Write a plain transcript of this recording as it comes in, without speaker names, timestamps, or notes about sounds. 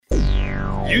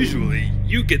Usually,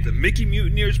 you get the Mickey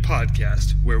Mutineers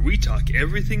podcast, where we talk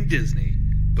everything Disney.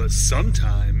 But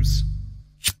sometimes...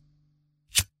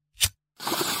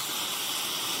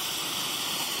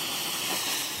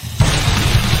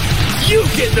 you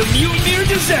get the Mutineer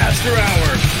Disaster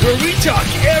Hour, where we talk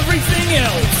everything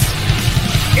else.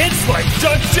 It's like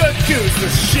Duck Duck Goose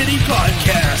with shitty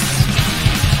podcasts.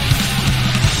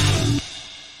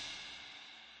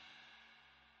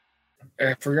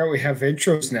 I forgot we have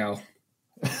intros now.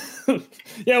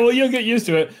 Yeah, well, you'll get used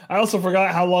to it. I also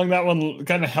forgot how long that one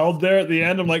kind of held there at the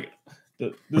end. I'm like,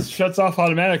 this shuts off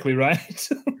automatically, right?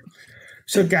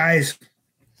 So, guys,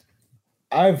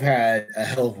 I've had a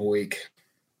hell of a week.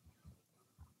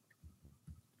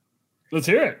 Let's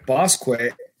hear it. Boss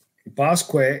quit.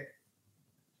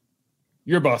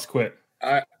 Your boss quit.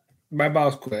 My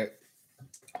boss quit.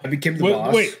 I became the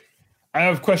boss. Wait, I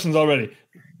have questions already.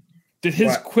 Did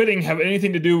his quitting have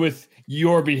anything to do with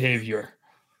your behavior?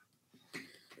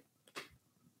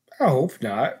 I hope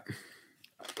not.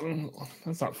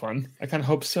 That's not fun. I kind of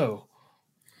hope so.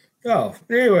 Oh,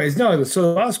 anyways, no. So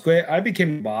the boss quit. I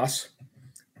became the boss.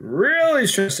 Really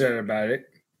stressed out about it.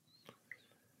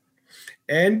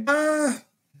 And,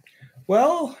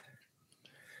 well,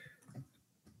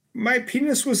 my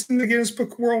penis was in the Guinness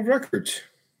Book of World Records.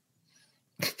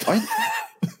 What?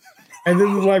 And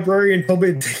then the librarian told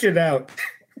me to take it out.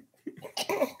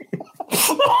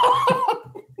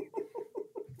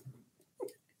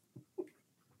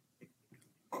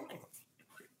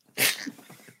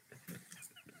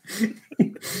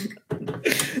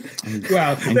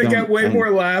 Wow, that got way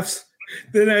more laughs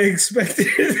than I expected.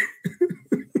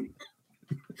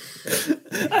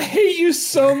 I hate you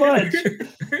so much.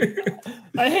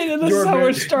 I hate that this is how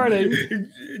we're starting.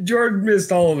 Jordan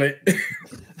missed all of it.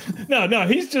 No,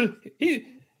 he's just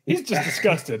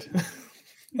disgusted.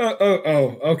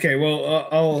 Oh, okay. Well,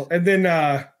 I'll and then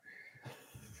I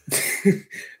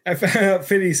found out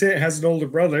 50 Cent has an older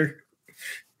brother.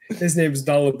 His name's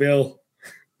Dollar Bill.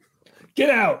 Get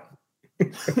out.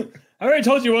 I already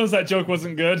told you once that joke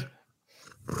wasn't good.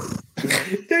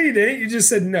 No, you didn't. You just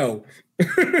said no.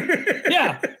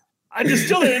 Yeah, I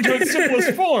distilled it into its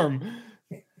simplest form.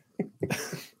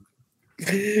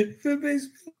 That makes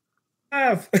me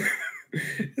laugh.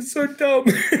 It's so dumb.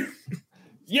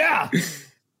 Yeah.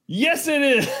 Yes, it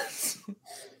is.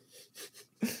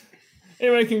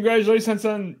 Anyway, congratulations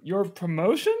on your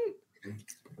promotion.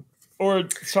 Or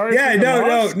sorry. Yeah,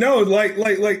 no. Like,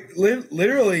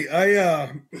 literally,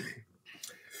 I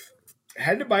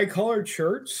had to buy colored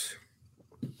shirts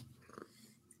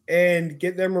and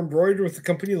get them embroidered with the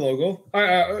company logo.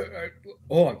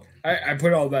 Hold on. I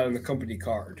put all that on the company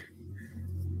card.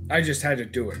 I just had to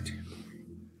do it.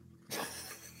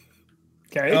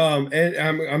 Okay.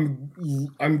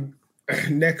 And I'm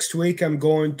next week I'm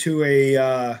going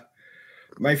to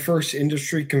my first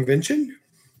industry convention.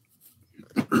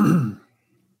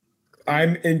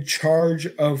 I'm in charge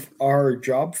of our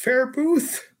job fair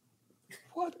booth.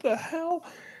 What the hell?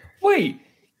 Wait,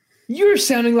 you're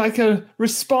sounding like a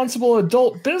responsible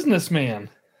adult businessman.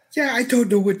 Yeah, I don't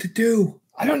know what to do.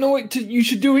 I don't know what you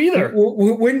should do either.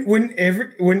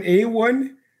 When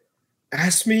anyone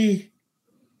asks me,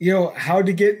 how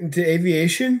to get into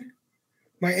aviation,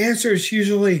 my answer is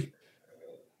usually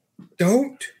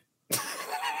don't.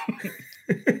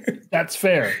 That's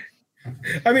fair.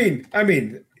 I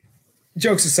mean,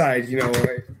 jokes aside,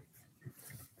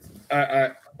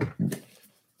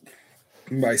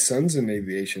 my son's in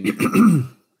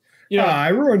aviation. I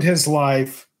ruined his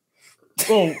life.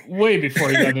 Well, way before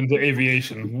he got into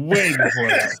aviation. Way before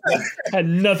that. Had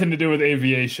nothing to do with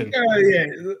aviation. Yeah,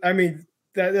 I mean,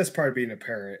 that's part of being a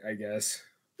parent, I guess.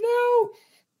 No.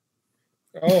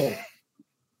 Oh.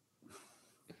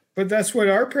 But that's what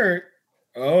our parent...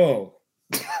 Oh.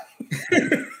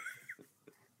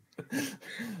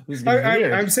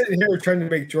 I'm sitting here trying to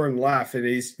make Jordan laugh, and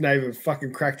he's not even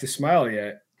fucking cracked a smile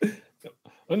yet.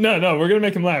 No, we're going to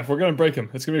make him laugh. We're going to break him.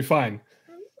 It's going to be fine.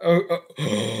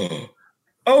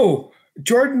 Oh,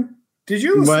 Jordan, did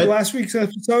you listen to last week's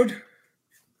episode?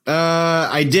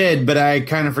 I did, but I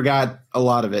kind of forgot a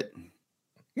lot of it.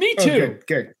 Me too.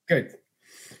 Good.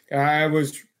 I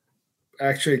was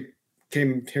actually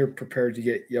came here prepared to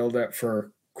get yelled at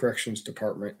for corrections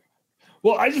department.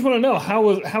 Well, I just want to know how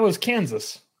was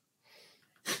Kansas?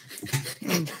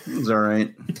 It's all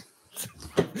right.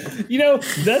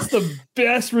 That's the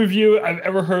best review I've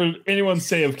ever heard anyone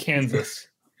say of Kansas.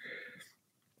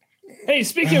 Hey,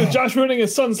 speaking of Josh ruining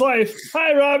his son's life,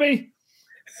 hi, Robbie.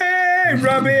 Hey,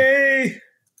 Robbie.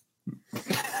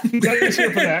 Glad you're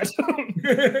here for that.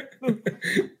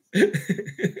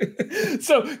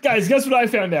 So, guys, guess what I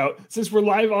found out? Since we're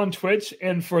live on Twitch,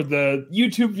 and for the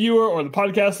YouTube viewer or the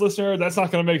podcast listener, that's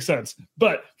not going to make sense.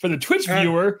 But for the Twitch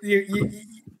viewer,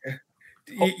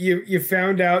 you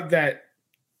found out that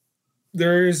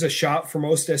there is a shot for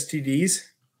most STDs.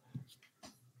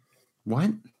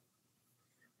 What?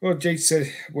 Well, Jake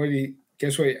said,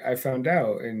 guess what I found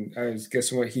out? And I was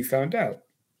guessing what he found out.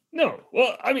 no.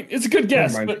 Well, I mean, it's a good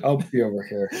guess, Never mind. but I'll be over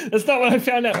here. that's not what I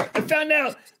found out. I found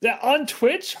out that on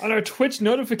Twitch, on our Twitch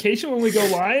notification when we go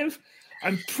live,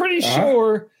 I'm pretty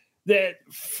sure that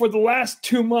for the last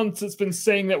 2 months, it's been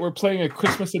saying that we're playing a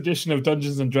Christmas edition of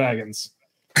Dungeons and Dragons.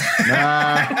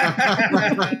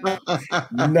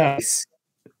 Nice.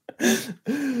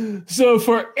 So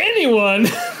for anyone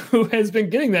who has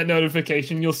been getting that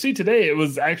notification, you'll see today it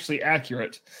was actually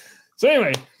accurate. So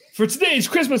anyway, for today's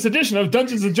Christmas edition of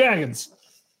Dungeons and Dragons,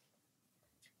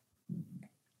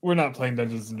 we're not playing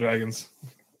Dungeons and Dragons,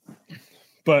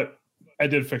 but I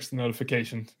did fix the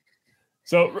notification.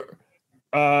 So,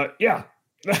 yeah,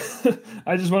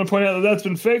 I just want to point out that that's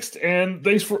been fixed, and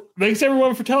thanks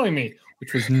everyone for telling me,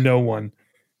 which was no one.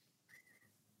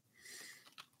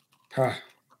 Huh.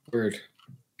 Weird.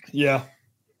 Yeah.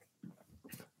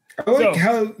 I like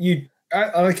how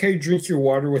you drink your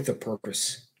water with a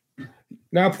purpose.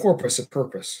 Not a porpoise, a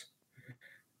purpose.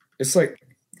 It's like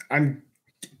I'm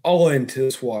all into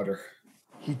this water.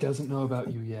 He doesn't know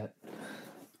about you yet.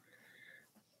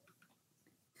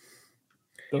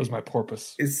 That was my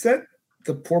porpoise. Is that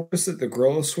the porpoise that the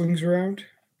gorilla swings around?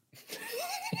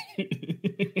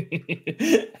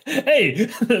 Hey,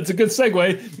 that's a good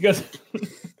segue because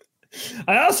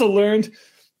I also learned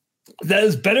that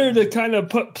it's better to kind of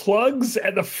put plugs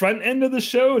at the front end of the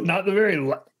show, not the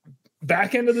very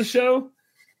back end of the show.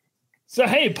 So,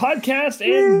 hey, podcast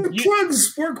and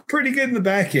plugs work pretty good in the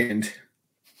back end.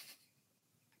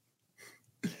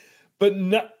 But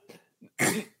no,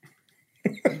 you're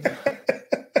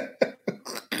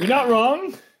not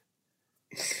wrong.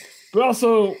 But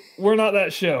also, we're not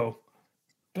that show.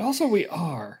 But also, we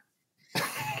are.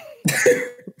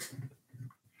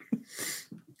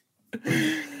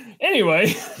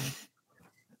 Anyway,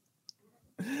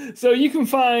 so you can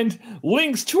find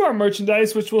links to our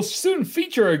merchandise, which will soon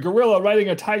feature a gorilla riding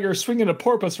a tiger swinging a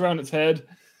porpoise around its head,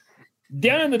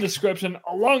 down in the description,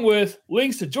 along with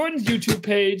links to Jordan's YouTube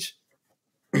page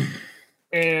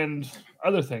and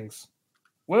other things.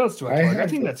 What else do I plug? I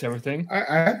think that's everything. I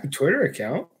have a Twitter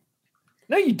account.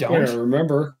 No, you don't.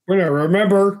 When I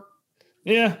remember.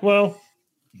 Yeah, well,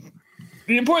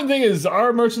 the important thing is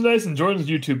our merchandise and Jordan's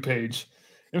YouTube page.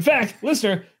 In fact,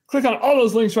 listener, click on all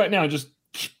those links right now. Just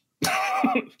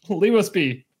leave us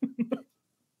be.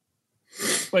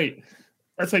 Wait,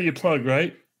 that's how you plug,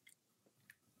 right?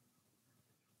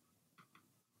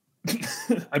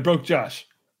 I broke Josh.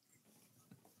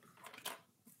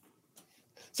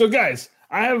 So, guys,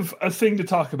 I have a thing to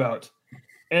talk about.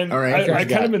 And all right, I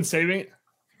kind of been saving it.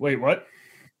 Wait, what?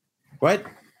 What?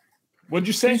 What'd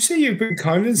you say? Did you say you've been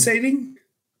condensating?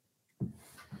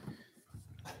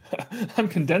 I'm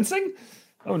condensing?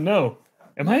 Oh no.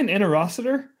 Am I an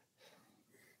interocitor?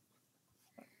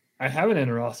 I have an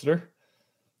interocitor.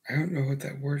 I don't know what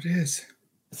that word is.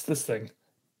 It's this thing.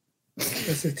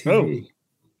 That's a TV. Oh.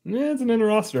 Yeah, it's an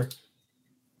interocitor.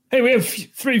 Hey, we have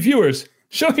 3 viewers.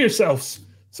 Show yourselves.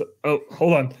 So,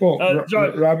 hold on. Well,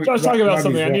 Josh, talking about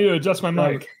something. I need to adjust my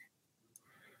mic.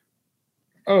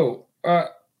 Oh,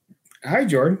 hi,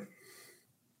 Jordan.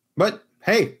 But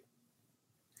hey,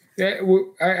 yeah,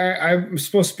 I'm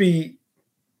supposed to be.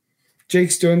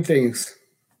 Jake's doing things.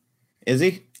 is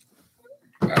he?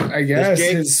 I guess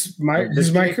his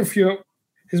microphone's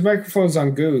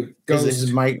on Ghost. Is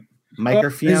his microphone?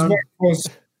 His microphone's,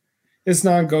 it's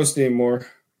not Ghost anymore.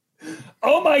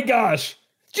 Oh my gosh,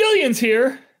 Jillian's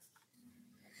here.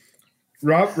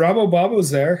 Robbo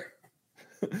Bobo's there.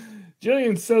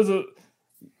 Jillian says,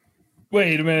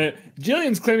 wait a minute.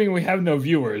 Jillian's claiming we have no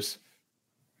viewers,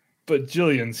 but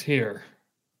Jillian's here.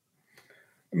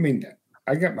 I mean,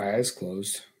 I got my eyes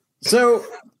closed. So,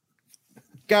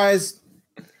 guys,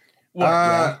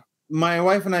 What? my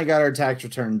wife and I got our tax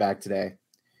return back today,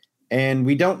 and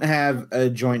we don't have a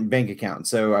joint bank account,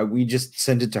 so we just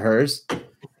sent it to hers,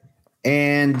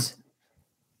 and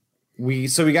we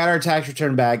got our tax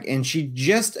return back, and she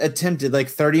just attempted, like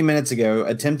 30 minutes ago,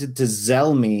 to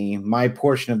Zelle me my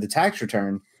portion of the tax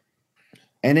return,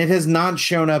 and it has not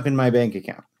shown up in my bank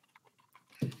account.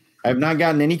 I've not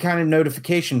gotten any kind of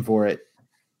notification for it.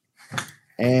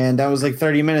 And that was like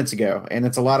 30 minutes ago, and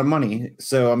it's a lot of money.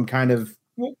 So I'm kind of...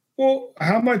 Well,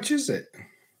 how much is it?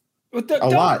 A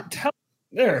lot.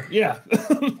 There, yeah.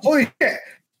 Holy shit.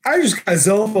 I just got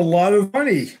Zelle a lot of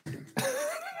money.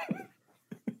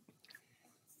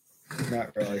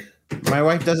 Not really. My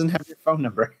wife doesn't have your phone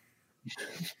number.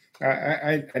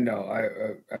 I know.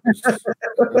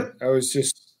 I was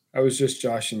just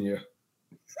joshing you.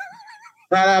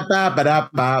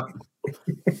 Ba-da-ba-ba-da-ba.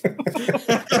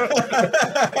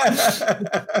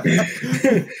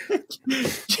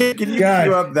 Can you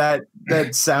cue up that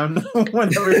sound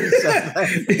whenever you said that?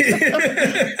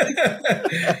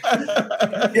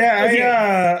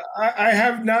 Yeah, I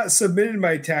have not submitted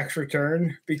my tax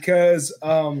return because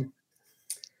our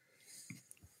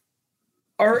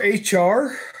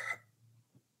HR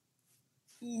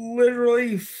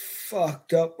literally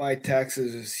fucked up my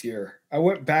taxes this year. I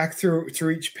went back through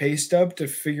each pay stub to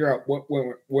figure out what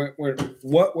went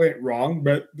wrong.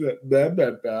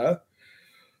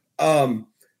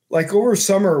 Like over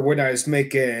summer when I was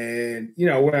making,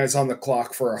 when I was on the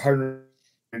clock for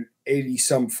 180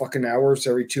 some fucking hours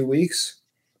every 2 weeks.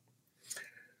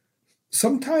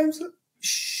 Sometimes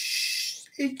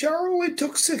HR only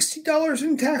took $60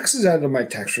 in taxes out of my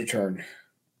tax return.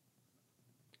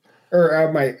 Or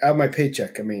out of my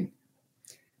paycheck, I mean.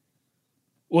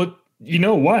 Well, you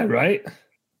know why, right?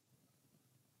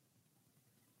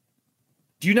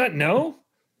 Do you not know?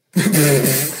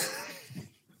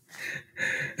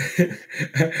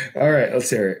 All right, let's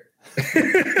hear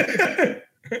it.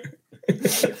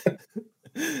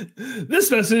 This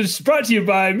message is brought to you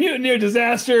by Mutineer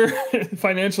Disaster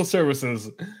Financial Services.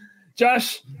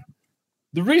 Josh,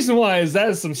 the reason why is that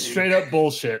is some straight up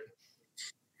bullshit.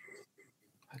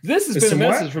 This has been a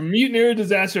message from Mutineer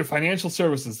Disaster Financial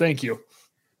Services. Thank you.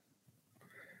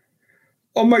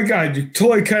 Oh my God, you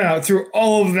totally cut out through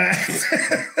all of that.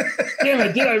 Damn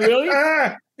it, did I really?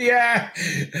 Yeah.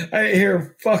 I didn't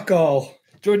hear fuck all.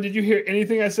 Jordan, did you hear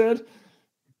anything I said?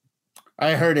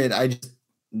 I heard it.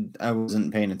 I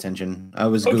wasn't paying attention. I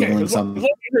was Googling something.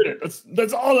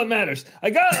 That's all that matters. I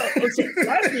got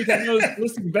last week I was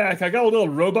listening back. I got a little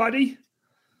robot-y.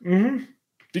 Mm-hmm.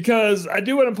 Because I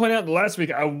do want to point out that last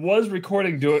week I was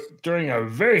recording during a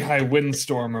very high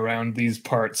windstorm around these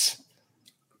parts.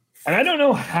 And I don't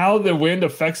know how the wind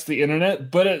affects the internet,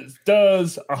 but it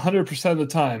does 100% of the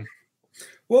time.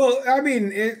 Well, I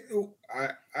mean,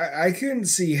 I can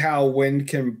see how wind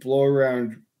can blow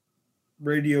around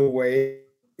radio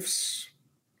waves.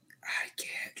 I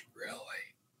can't really.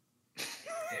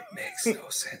 It makes no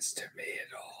sense to me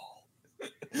at all.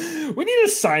 We need a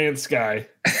science guy.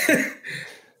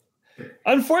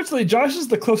 Unfortunately, Josh is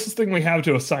the closest thing we have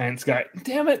to a science guy.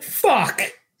 Damn it. Fuck.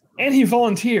 And he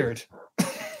volunteered.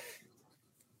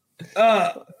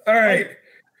 All right.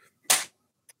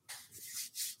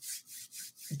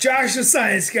 Josh, the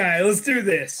science guy. Let's do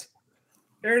this.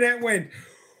 Internet wind.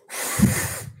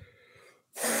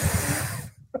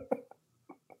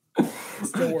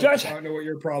 Josh, I don't know what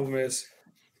your problem is.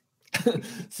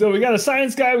 So we got a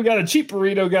science guy, we got a cheap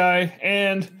burrito guy,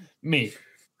 and me.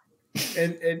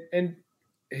 And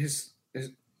his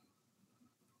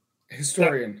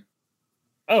historian.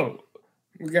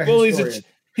 We got historian.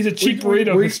 He's a cheap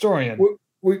burrito historian.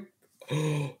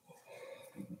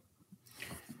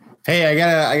 Hey,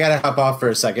 I gotta hop off for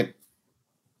a second.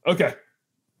 Okay.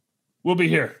 We'll be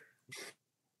here.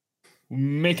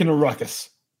 Making a ruckus.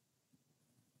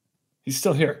 He's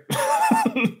still here.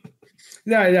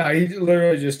 No, he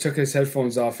literally just took his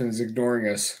headphones off and is ignoring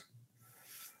us.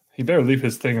 He better leave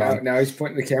his thing on. Now he's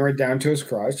pointing the camera down to his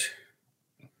crotch.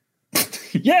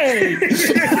 Yay! That's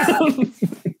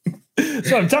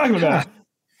what I'm talking about.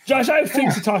 Josh, I have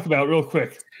things to talk about real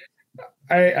quick.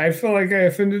 I feel like I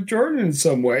offended Jordan in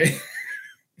some way.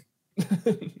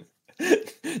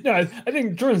 No, I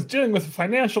think Jordan's dealing with a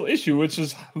financial issue, which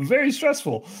is very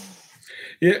stressful.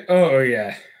 Yeah. Oh,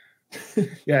 yeah.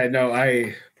 Yeah, no,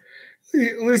 at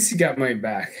least he got mine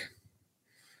back.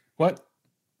 What?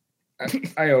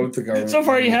 I owed the government. So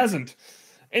far, he hasn't.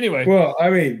 Anyway. Well, I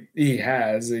mean, he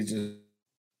has. He just...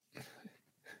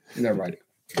 Never mind.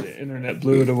 The internet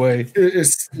blew it away.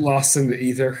 It's lost in the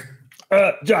ether.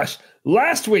 Josh,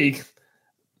 last week...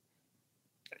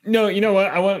 No, you know what?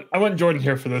 I want Jordan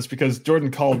here for this because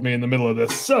Jordan called me in the middle of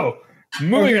this. So,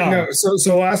 moving on. No,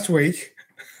 so last week...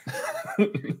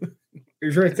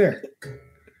 He's right there.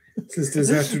 This is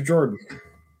Disaster Jordan.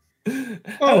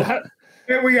 Oh,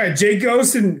 we got Jay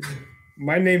Ghost, and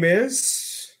my name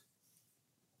is...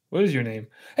 What is your name?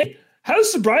 Hey,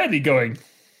 how's sobriety going?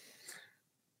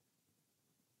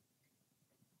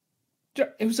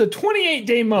 It was a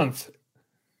 28-day month.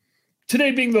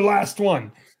 Today being the last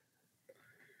one.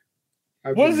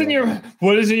 What is in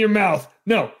your mouth?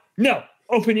 No.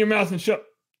 Open your mouth and shut.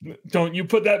 Don't you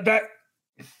put that back.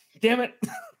 Damn it.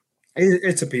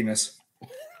 It's a penis.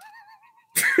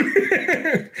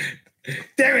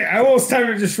 Damn it! I almost timed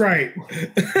it just right.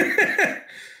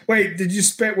 Wait, did you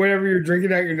spit whatever you're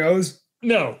drinking out your nose?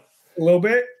 No. A little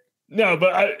bit? No,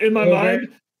 but in my mind,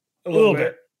 a little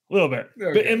bit. Okay.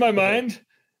 But in my mind,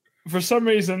 for some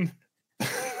reason,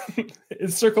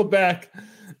 it circled back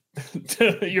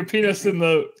to your penis in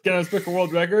the Guinness Book of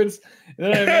World Records.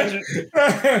 And then I imagine,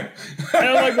 I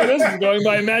don't like where this is going,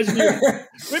 but I imagine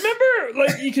remember,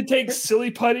 like, you could take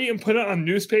silly putty and put it on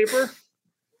newspaper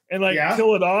and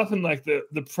peel it off, and like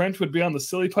the print would be on the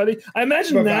silly putty. I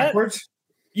imagine that. Backwards?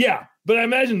 Yeah, but I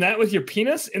imagine that with your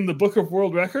penis in the Book of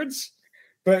World Records.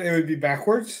 But it would be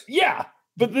backwards? Yeah,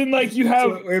 but then like you have...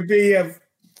 So it would be...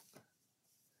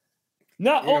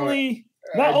 Not only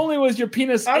was your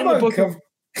penis in the Book of...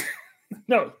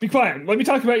 No, be quiet. Let me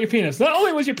talk about your penis. Not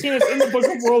only was your penis in the Book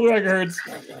of World Records,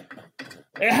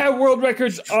 it had world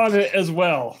records on it as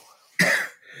well.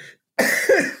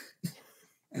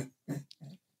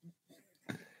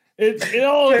 It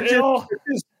all...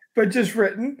 But just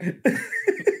written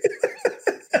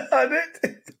on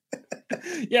it.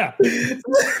 Yeah.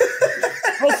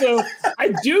 Also,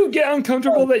 I do get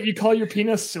uncomfortable that you call your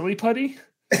penis silly putty.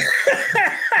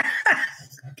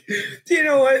 Do you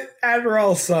know what?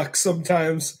 Adderall sucks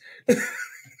sometimes. I'm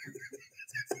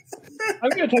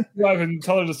going to text your wife and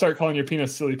tell her to start calling your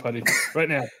penis silly putty right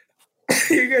now.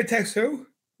 You're going to text who?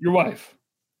 Your wife.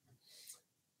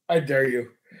 I dare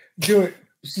you. Do it.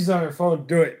 She's on her phone.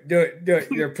 Do it.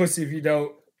 You're a pussy if you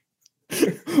don't.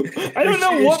 I don't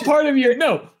know what part of your...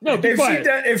 No, be quiet.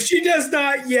 If she does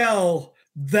not yell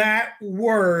that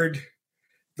word,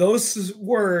 those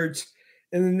words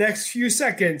in the next few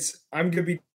seconds, I'm going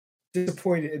to be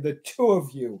disappointed in the two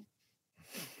of you.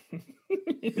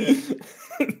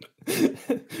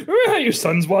 Remember how your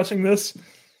son's watching this?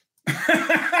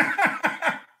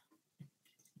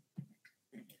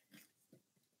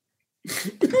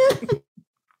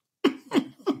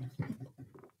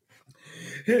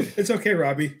 It's okay,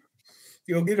 Robbie.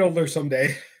 You'll get older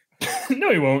someday.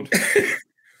 No, he won't.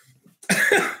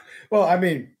 Well, I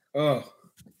mean,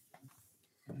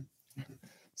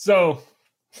 So,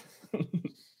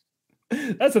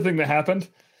 that's the thing that happened.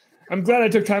 I'm glad I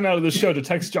took time out of the show to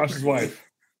text Josh's wife.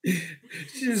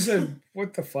 She just said,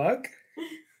 "What the fuck?"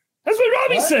 That's what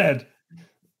Robbie said.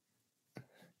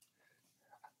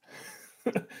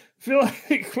 I feel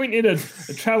like we need a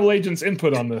travel agent's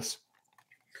input on this.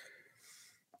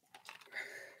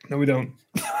 No, we don't.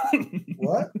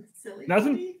 What? Silly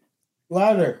Nothing? Potty?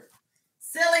 Louder.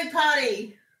 Silly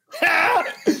potty.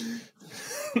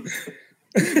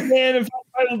 Man, if I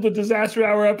titled the Disaster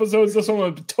Hour episodes, this one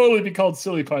would totally be called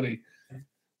Silly Putty.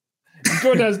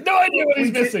 Jordan has no idea what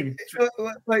he's missing.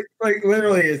 Like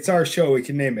literally, it's our show. We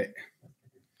can name it.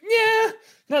 Yeah,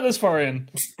 not this far in.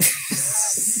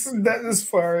 Not this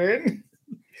far in.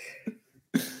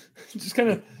 Just kind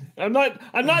of. I'm not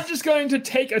just going to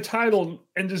take a title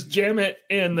and just jam it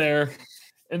in there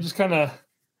and just kind of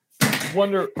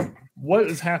wonder what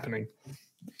is happening.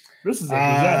 This is a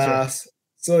disaster.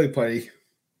 Silly putty.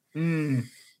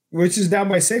 Which is now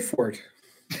my safe word.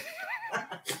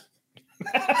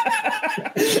 I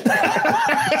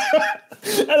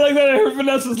like that I heard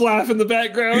Vanessa's laugh in the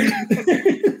background.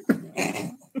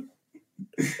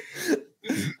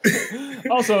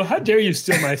 Also, how dare you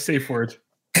steal my safe word?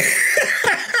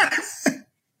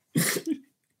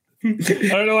 I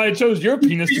don't know why I chose your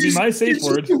penis to be my safe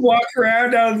word. You walk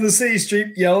around down the city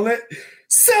street yelling it,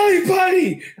 "Silly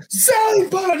putty! Silly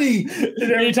putty!"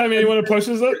 And anytime anyone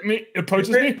approaches me,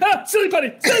 ah, silly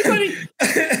putty! Silly putty!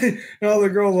 And all the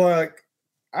girls are like,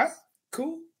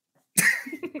 cool.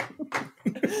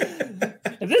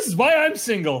 And this is why I'm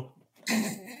single.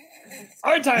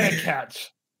 Aren't I a catch?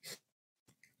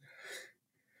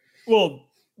 Well,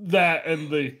 that and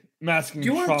the masking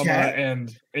trauma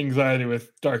and anxiety with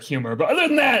dark humor. But other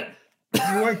than that... Do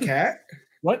you want a cat?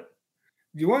 What?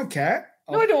 Do you want a cat?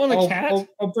 No, I don't want a cat.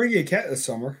 I'll bring you a cat this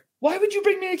summer. Why would you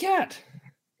bring me a cat?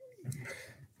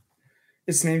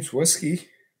 Its name's Whiskey.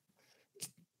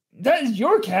 That is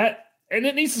your cat, and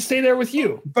it needs to stay there with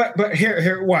you. But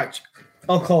here, watch.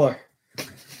 I'll call her.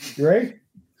 You ready?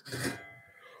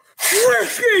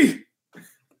 Whiskey!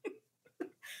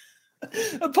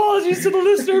 Apologies to the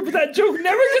listener, but that joke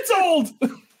never gets old.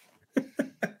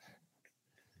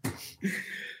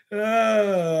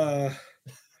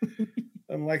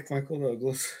 Unlike Michael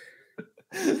Douglas.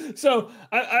 So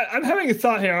I'm having a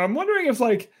thought here. I'm wondering if,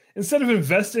 like, instead of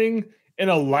investing in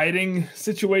a lighting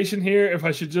situation here, if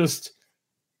I should just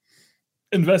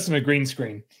invest in a green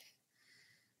screen.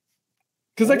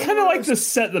 Because I kind of like this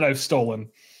set that I've stolen.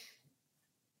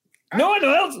 No one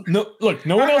else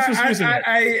was using it.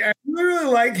 I literally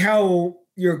like how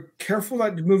you're careful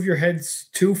not to move your heads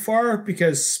too far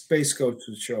because space ghosts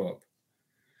would show up.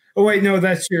 Oh wait, no,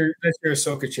 that's your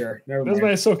Ahsoka chair. Never That's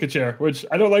mind. my Ahsoka chair, which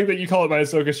I don't like that you call it my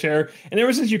Ahsoka chair. And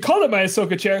ever since you called it my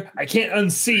Ahsoka chair, I can't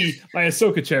unsee my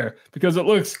Ahsoka chair because it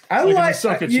looks like an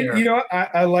Ahsoka chair. You know what?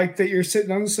 I like that you're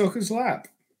sitting on Ahsoka's lap.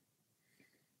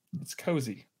 It's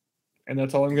cozy. And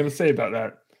that's all I'm going to say about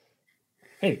that.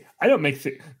 Hey, I don't make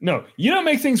things... No, you don't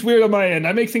make things weird on my end.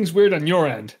 I make things weird on your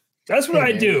end. That's what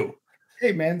I do.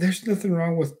 Hey, man, there's nothing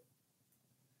wrong with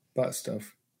butt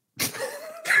stuff.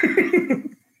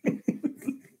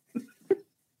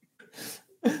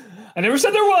 I never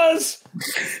said there was.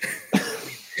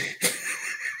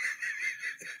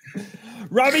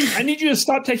 Robbie, I need you to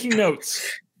stop taking notes.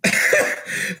 You're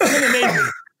going to name me.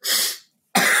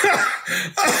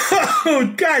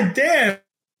 Oh, god damn.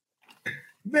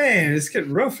 Man, it's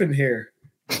getting rough in here.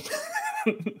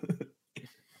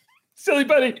 Silly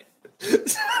buddy.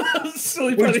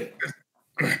 Silly buddy.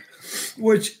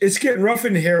 Which it's getting rough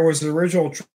in here was the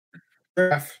original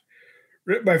draft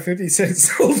written by 50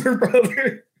 Cent's older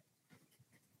brother.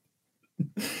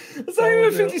 It's not even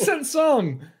a 50 Cent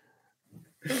song.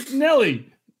 It's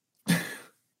Nelly.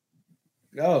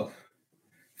 Oh.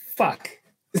 Fuck.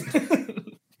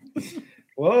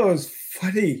 Whoa, it was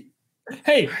funny.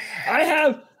 Hey, I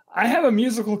have a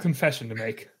musical confession to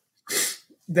make.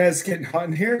 That's getting hot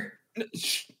in here?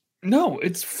 No,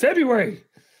 it's February.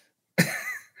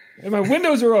 And my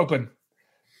windows are open.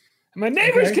 And my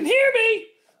neighbors can hear me.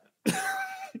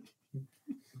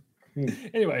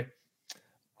 Anyway,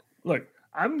 look,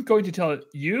 I'm going to tell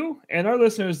you and our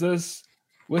listeners this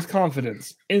with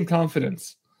confidence, in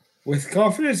confidence. With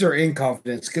confidence or in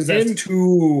confidence? Because that's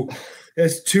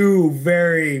two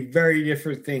very, very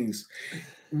different things.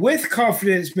 With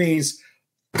confidence means,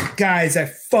 guys, I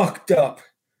fucked up.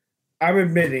 I'm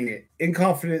admitting it. In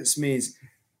confidence means,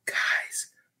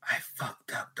 guys, I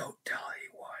fucked up. Don't tell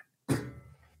anyone.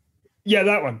 Yeah,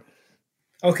 that one.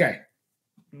 Okay.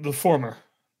 The former.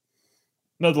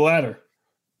 No, the latter.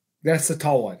 That's the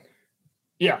tall one.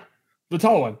 Yeah, the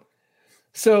tall one.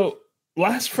 So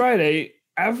last Friday,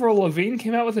 Avril Lavigne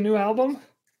came out with a new album.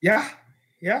 Yeah.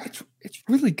 Yeah. It's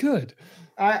really good.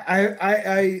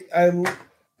 I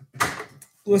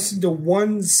listened to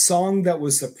one song that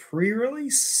was a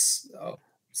pre-release.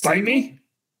 Bite Me?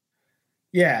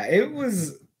 Yeah, it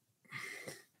was.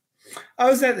 I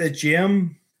was at the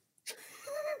gym,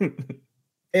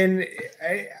 and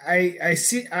I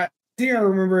think I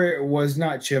remember it was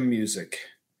not gym music.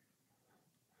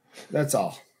 That's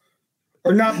all,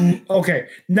 or not. Okay,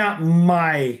 not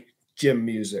my gym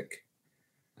music.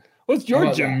 What's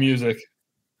your gym music?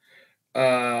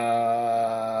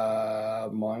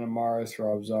 Monomars,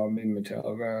 Rob Zombie,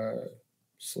 Metallica,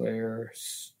 Slayer,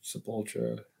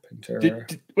 Sepultura,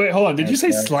 Pantera. Wait, hold on. Did you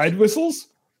say slide whistles?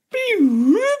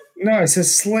 No, it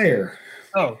says Slayer.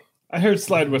 Oh, I heard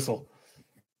slide whistle.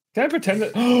 Can I pretend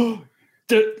that?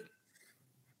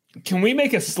 Can we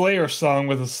make a Slayer song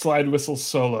with a slide whistle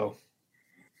solo?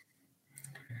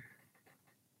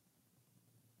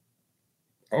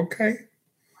 Okay.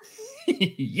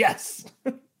 Yes.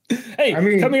 Hey,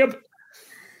 coming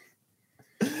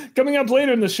up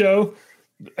later in the show,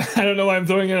 I don't know why I'm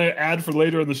throwing in an ad for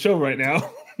later in the show right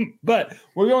now, but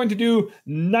we're going to do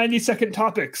 90-second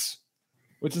topics,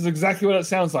 which is exactly what it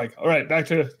sounds like. All right, back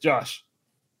to Josh.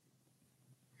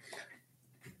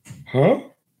 Huh?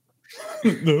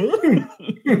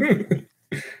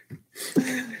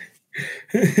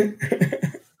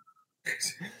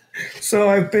 So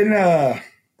I've been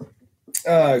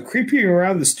creeping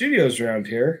around the studios around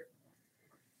here,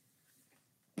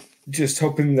 just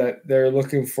hoping that they're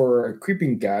looking for a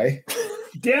creeping guy.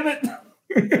 Damn it!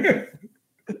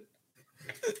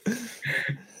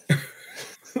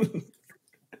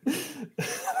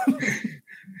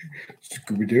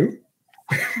 Scooby-Doo?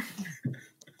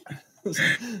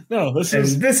 No, this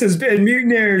has been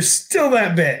Mutineers, still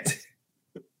that bit.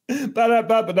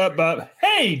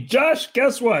 Hey, Josh,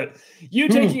 guess what? You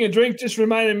taking a drink just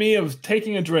reminded me of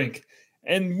taking a drink.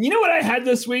 And you know what I had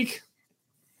this week?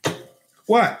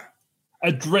 What?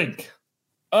 A drink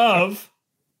of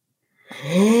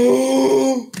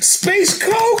Space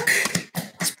Coke.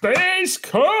 Space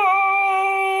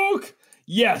Coke.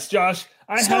 Yes, Josh.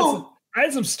 I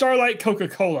had some Starlight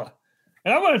Coca-Cola.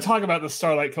 And I want to talk about the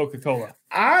Starlight Coca-Cola.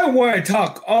 I want to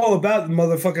talk all about the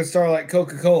motherfucking Starlight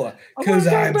Coca-Cola because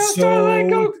I'm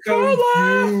so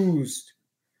confused.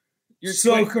 You're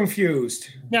so confused.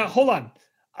 Now, hold on.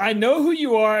 I know who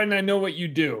you are and I know what you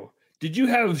do. Did you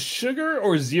have sugar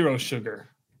or zero sugar?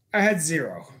 I had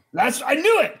zero. I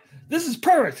knew it. This is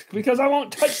perfect because I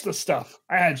won't touch the stuff.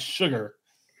 I had sugar.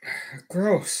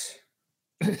 Gross.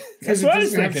 That's what I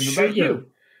was thinking about you.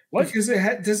 What? Because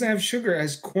it doesn't have sugar. It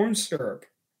has corn syrup.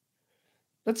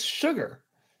 That's sugar.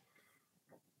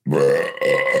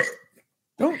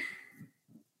 Don't.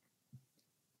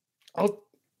 I'll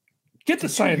get the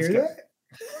science guy.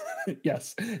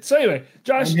 Yes. So anyway,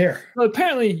 Josh, I'm here. well,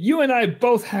 apparently you and I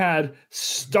both had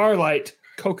Starlight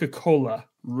Coca-Cola,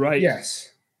 right?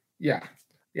 Yes. Yeah.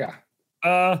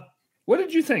 What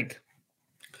did you think?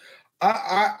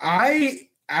 I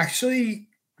actually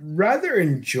rather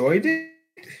enjoyed it,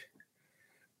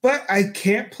 but I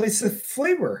can't place the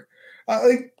flavor.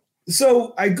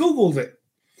 So I Googled it.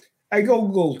 I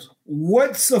Googled,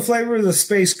 what's the flavor of the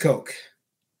Space Coke?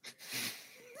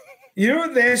 You know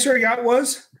what the answer I got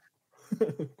was?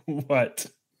 What?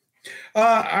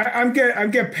 I'm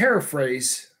gonna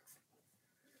paraphrase.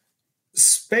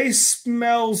 Space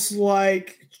smells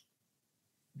like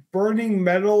burning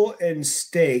metal and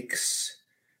steaks,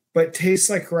 but tastes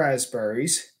like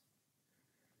raspberries.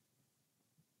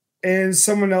 And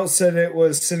someone else said it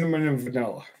was cinnamon and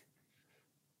vanilla.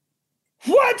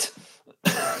 What?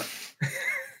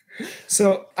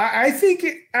 So I think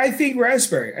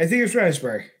raspberry. I think it's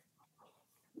raspberry.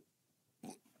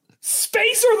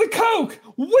 Space or the Coke?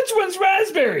 Which one's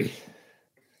raspberry?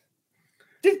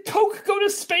 Did Coke go to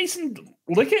space and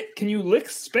lick it? Can you lick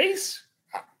space?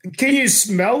 Can you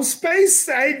smell space?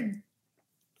 I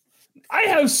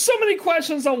have so many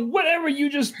questions on whatever you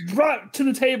just brought to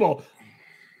the table.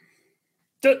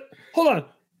 Hold on.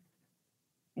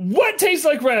 What tastes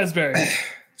like raspberry?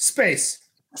 Space.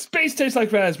 Space tastes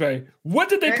like raspberry. What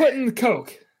did they put in the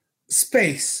Coke?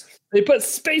 Space. They put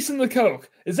space in the Coke.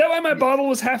 Is that why my bottle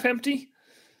was half empty?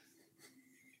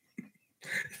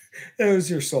 That was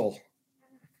your soul.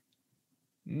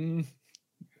 There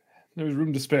was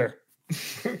room to spare.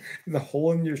 The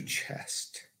hole in your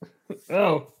chest.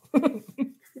 Oh. That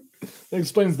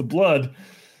explains the blood.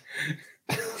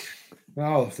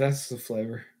 Oh, that's the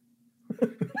flavor.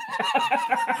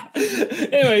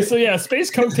 Anyway, so yeah,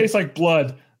 Space Coke tastes like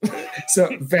blood. So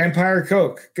vampire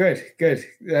Coke. Good.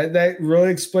 That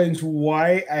really explains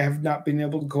why I have not been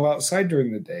able to go outside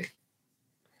during the day.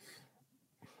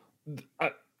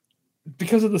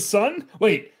 Because of the sun?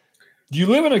 Wait, you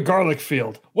live in a garlic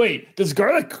field. Wait, does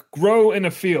garlic grow in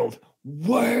a field?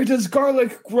 Where does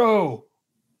garlic grow?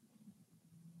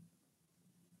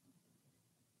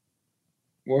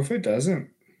 What if it doesn't?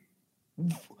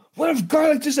 What if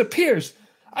garlic disappears?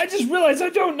 I just realized I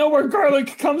don't know where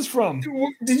garlic comes from.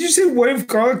 Did you say what if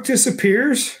garlic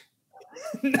disappears?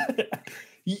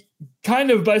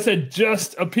 Kind of, but I said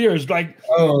just appears. Like,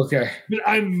 oh, okay. But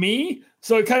I'm me,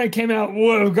 so it kind of came out,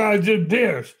 what if garlic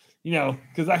disappears? You know,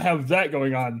 because I have that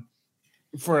going on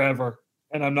forever,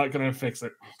 and I'm not going to fix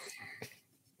it.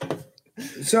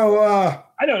 So,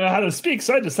 I don't know how to speak,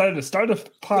 so I decided to start a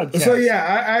podcast. So,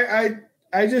 yeah,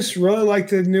 I just really like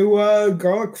the new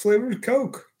garlic flavored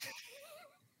Coke.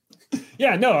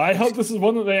 Yeah, no, I hope this is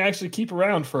one that they actually keep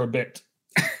around for a bit.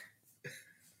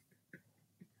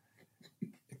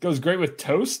 It goes great with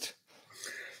toast.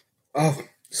 Oh,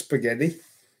 spaghetti.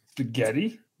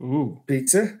 Spaghetti? Ooh.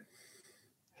 Pizza.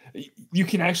 You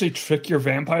can actually trick your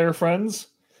vampire friends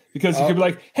because you could be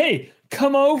like, hey,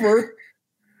 come over.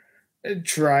 And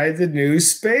try the new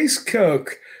Space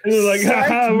Coke. And they're like,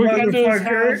 haha, we're going to do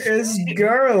this is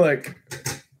garlic.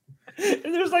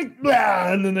 And there's like,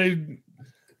 blah, and then they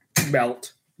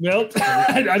melt.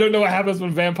 I don't know what happens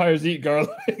when vampires eat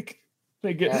garlic.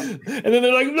 They get, and then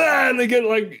they're like, blah, and they get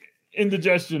like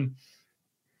indigestion.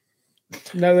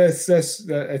 No, that's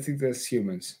I think that's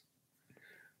humans.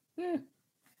 Yeah.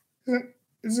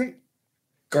 Isn't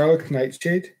garlic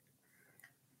nightshade?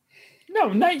 No,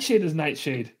 nightshade is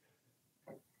nightshade.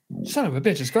 Son of a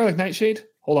bitch, is garlic nightshade?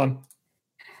 Hold on.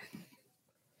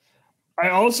 I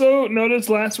also noticed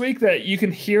last week that you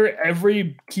can hear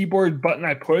every keyboard button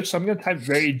I push, so I'm going to type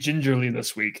very gingerly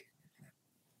this week.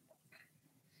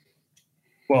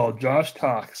 Well, Josh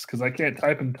talks, because I can't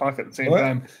type and talk at the same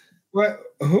time. What?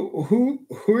 Who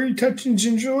are you touching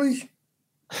gingerly?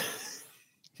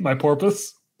 My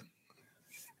porpoise.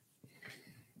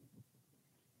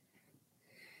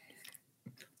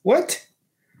 What?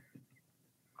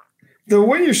 The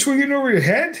one you're swinging over your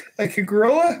head like a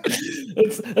gorilla?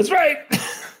 That's right.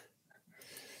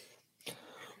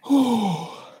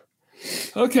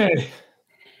 Okay.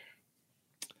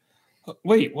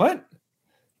 Wait, what?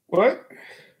 What?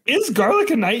 Is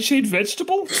garlic a nightshade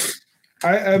vegetable?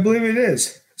 I believe it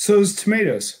is. So is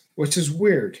tomatoes, which is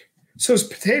weird. So is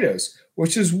potatoes,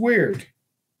 which is weird.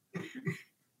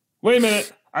 Wait a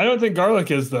minute. I don't think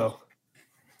garlic is, though.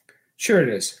 Sure it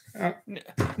is.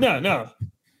 No.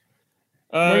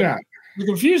 Why not? The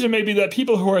confusion may be that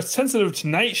people who are sensitive to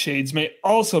nightshades may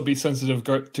also be sensitive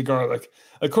to garlic.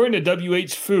 According to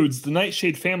WH Foods, the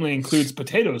nightshade family includes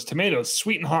potatoes, tomatoes,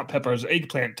 sweet and hot peppers,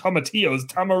 eggplant, tomatillos,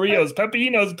 tamarillos,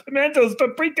 pepinos, pimentos,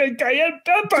 paprika, and cayenne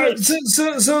peppers.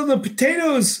 So the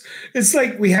potatoes, it's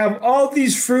like we have all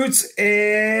these fruits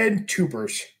and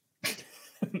tubers.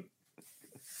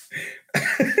 I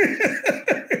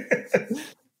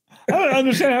don't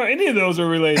understand how any of those are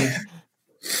related.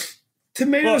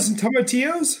 Tomatoes and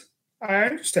tomatillos? I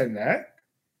understand that.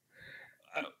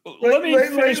 Let me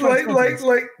finish my sentence.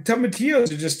 like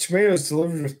tomatillos are just tomatoes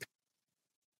delivered with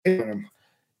paper on them.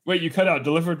 Wait, you cut out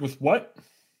delivered with what?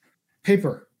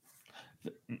 Paper.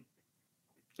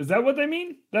 Is that what they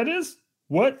mean? That is?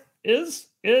 What is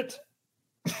it?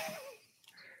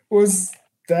 Was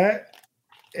that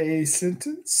a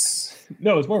sentence?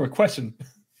 No, it's more of a question.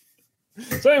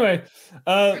 So anyway,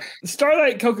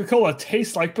 Starlight Coca-Cola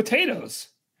tastes like potatoes.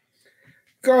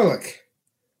 Garlic.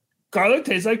 Garlic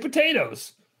tastes like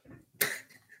potatoes.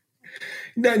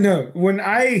 No. When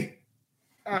I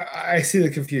see the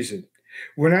confusion.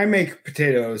 When I make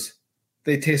potatoes,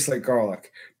 they taste like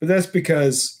garlic. But that's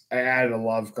because I added a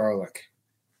lot of garlic.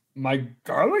 My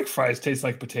garlic fries taste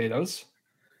like potatoes.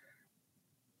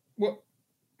 Well,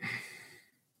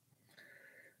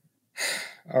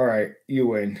 all right, you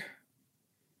win.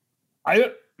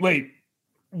 Wait,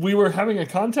 we were having a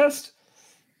contest?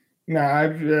 No,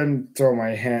 I've been throwing my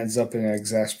hands up in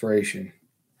exasperation.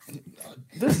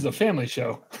 This is a family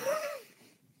show.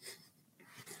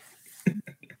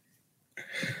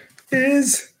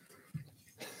 Is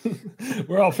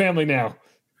we're all family now.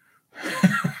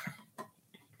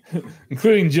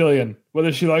 Including Jillian,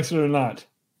 whether she likes it or not.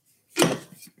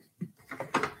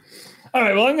 All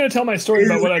right, well, I'm going to tell my story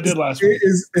about what I did last week.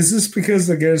 Is this because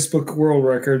the Guinness Book of World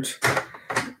Records?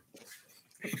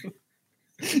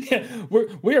 Yeah,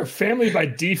 we are family by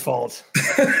default.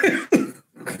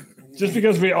 Just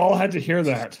because we all had to hear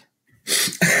that.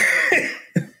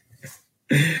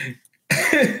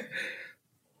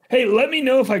 Hey, let me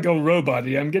know if I go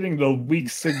robot-y. I'm getting the weak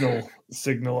signal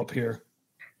up here.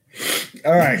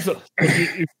 All right. So,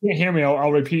 if you can't hear me,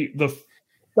 I'll repeat the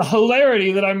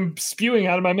hilarity that I'm spewing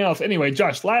out of my mouth. Anyway,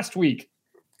 Josh, last week.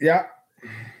 Yeah.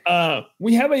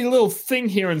 We have a little thing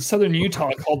here in southern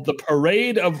Utah called the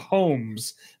Parade of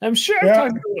Homes. I'm sure I've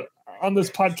talked about it on this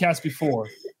podcast before.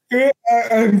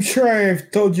 I'm sure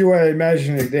I've told you what I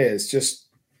imagine it is. Just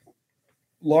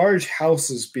large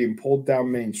houses being pulled down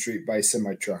Main Street by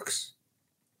semi-trucks.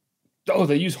 Oh,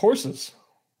 they use horses.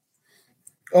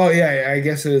 Oh, yeah, I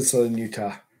guess it is southern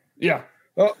Utah. Yeah.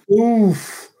 Oh,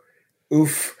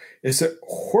 oof. Is it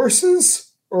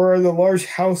horses or are the large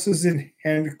houses in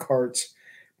hand carts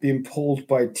being pulled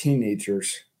by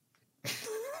teenagers?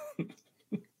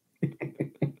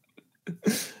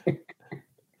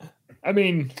 I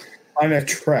mean, on a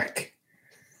trek.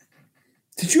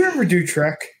 Did you ever do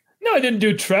trek? No, I didn't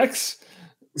do treks.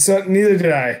 So neither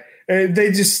did I.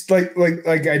 They just like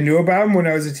I knew about them when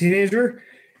I was a teenager,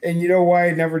 and you know why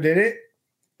I never did it?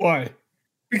 Why?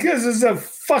 Because it's a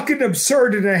fucking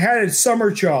absurd, and I had a summer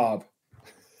job.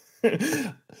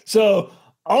 So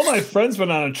all my friends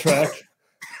went on a trek,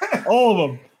 all of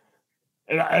them,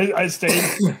 and I stayed.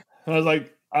 And I was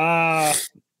like, I'm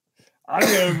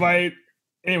gonna invite.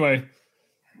 Anyway,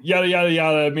 yada yada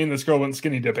yada. Me and this girl went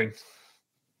skinny dipping.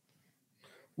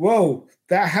 Whoa,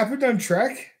 that happened on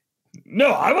trek?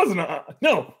 No, I wasn't.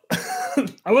 No,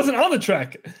 I wasn't on the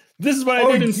trek. This is what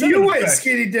I did instead. You went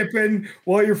skinny dipping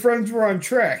while your friends were on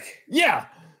trek. Yeah,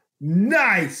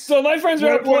 nice. So my friends were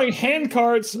out pulling hand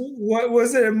carts. What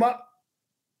was it?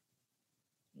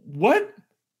 What?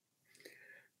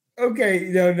 Okay,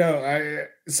 no.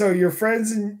 So your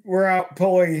friends were out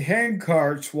pulling hand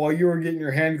carts while you were getting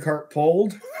your hand cart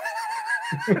pulled?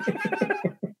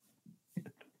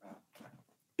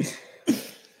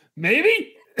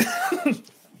 Maybe?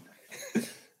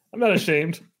 I'm not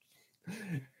ashamed.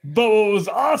 But what was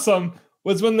awesome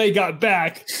was when they got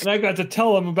back and I got to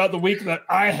tell them about the week that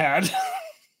I had.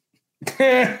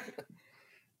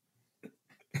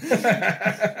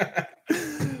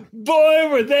 Boy,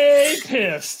 were they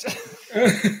pissed.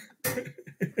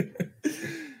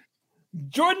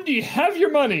 Jordan, do you have your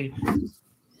money?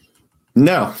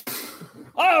 No.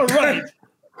 All right.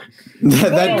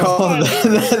 That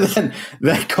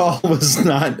call was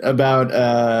not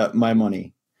about my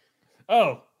money.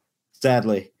 Oh.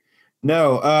 Sadly.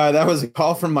 No, that was a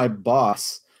call from my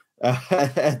boss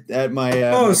at my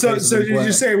so did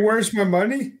you say, where's my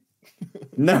money?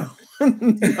 No. No,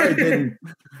 I didn't.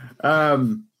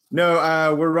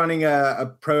 No, we're running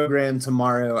a program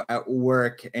tomorrow at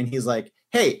work, and he's like,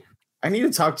 "Hey, I need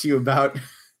to talk to you about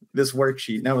this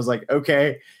worksheet. And I was like,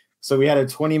 okay. So we had a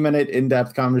 20-minute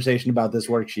in-depth conversation about this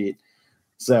worksheet.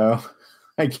 So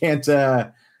I can't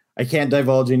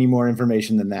divulge any more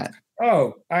information than that.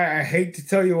 Oh, I hate to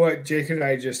tell you what Jake and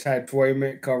I just had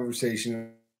 20-minute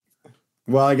conversation.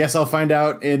 Well, I guess I'll find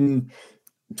out in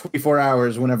 24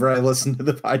 hours whenever I listen to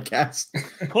the podcast.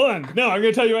 Hold on. No, I'm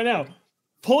going to tell you right now.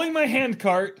 Pulling my hand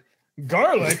cart,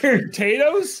 garlic,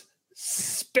 potatoes,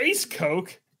 Space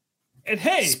Coke, and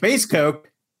hey. Space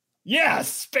Coke? Yeah,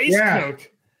 Space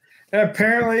Coke. And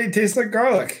apparently it tastes like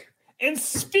garlic. And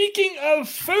speaking of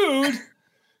food.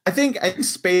 I think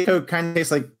Space Coke kind of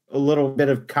tastes like a little bit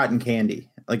of cotton candy.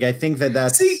 Like, I think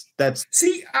that's...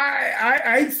 See,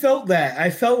 I felt that. I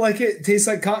felt like it tastes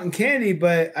like cotton candy,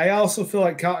 but I also feel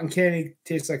like cotton candy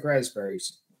tastes like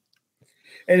raspberries.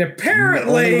 And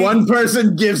apparently... Only one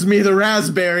person gives me the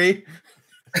raspberry.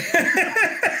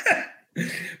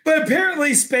 But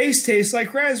apparently space tastes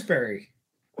like raspberry.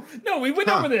 No, we went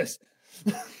over this.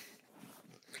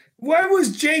 Why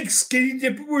was Jake skinny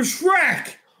dipping with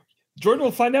Shrek? Jordan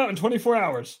will find out in 24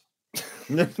 hours.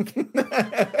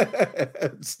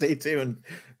 Stay tuned.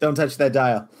 Don't touch that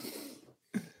dial.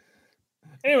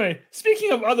 Anyway,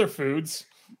 speaking of other foods,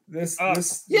 this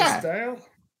dial.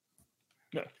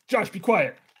 No, Josh, be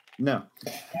quiet. No.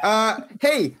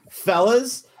 Hey,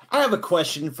 fellas, I have a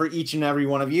question for each and every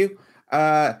one of you.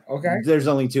 Okay. There's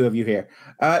only two of you here.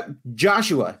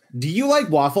 Joshua, do you like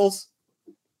waffles?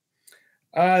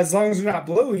 As long as they're not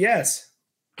blue, yes.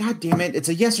 God damn it. It's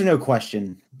a yes or no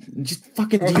question. Just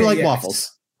fucking, do you like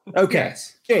waffles? Okay.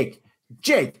 Yes.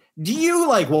 Jake, do you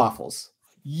like waffles?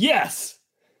 Yes.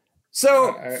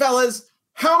 So, fellas,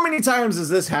 how many times has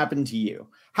this happened to you?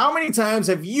 How many times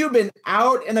have you been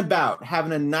out and about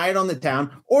having a night on the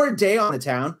town or a day on the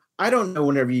town? I don't know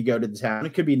whenever you go to the town.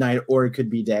 It could be night or it could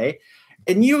be day.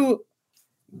 And you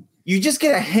just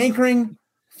get a hankering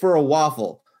for a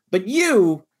waffle. But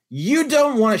you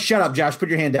don't want to shut up, Josh. Put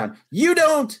your hand down. You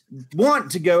don't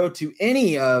want to go to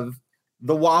any of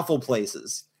the waffle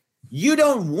places. You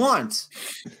don't want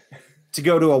to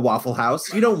go to a Waffle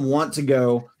House. You don't want to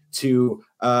go to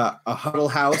a Huddle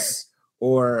House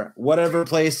or whatever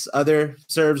place other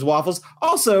serves waffles.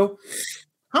 Also,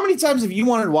 how many times have you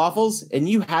wanted waffles and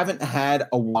you haven't had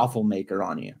a waffle maker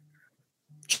on you?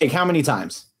 Jake, how many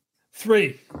times?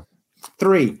 3.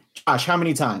 Josh, how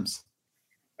many times?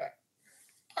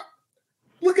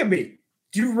 Look at me.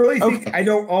 Do you really think I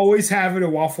don't always have a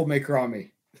waffle maker on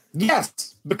me?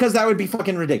 Yes, because that would be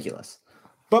fucking ridiculous.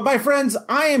 But my friends,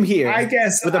 I am here. I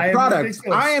guess with a product.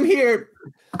 Ridiculous. I am here.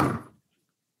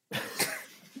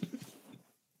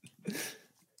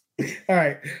 All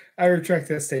right, I retract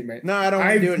that statement. No, I don't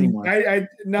want to do it anymore. I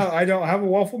don't have a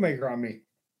waffle maker on me.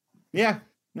 Yeah,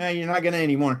 no, you're not gonna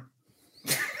anymore.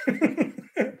 I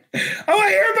want to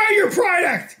hear about your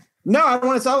product. No, I don't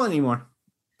want to sell it anymore.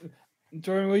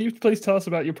 Jordan, will you please tell us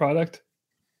about your product?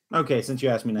 Okay, since you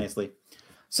asked me nicely.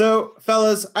 So,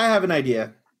 fellas, I have an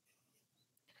idea.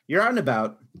 You're out and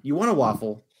about. You want a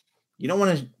waffle. You don't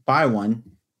want to buy one.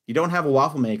 You don't have a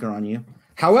waffle maker on you.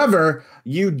 However,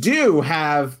 you do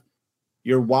have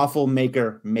your waffle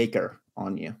maker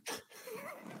on you.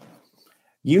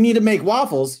 You need to make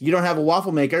waffles. You don't have a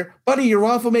waffle maker. Buddy, your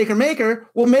waffle maker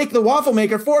will make the waffle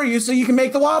maker for you so you can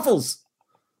make the waffles.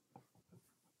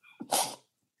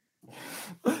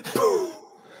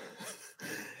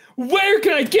 Where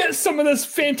can I get some of this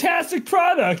fantastic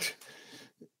product?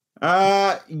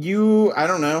 I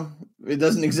don't know. It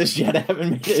doesn't exist yet. I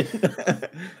haven't made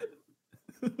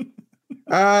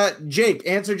it. Jake,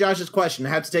 answer Josh's question. I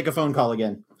have to take a phone call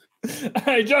again.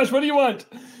 Hey, Josh, what do you want?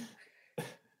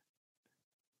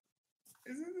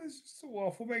 Isn't this just a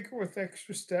waffle maker with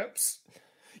extra steps?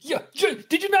 Yeah,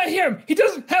 did you not hear him? He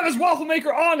doesn't have his waffle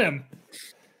maker on him.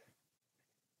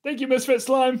 Thank you, Misfit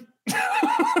Slime.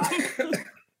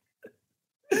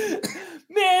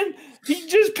 Man, he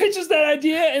just pitches that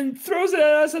idea and throws it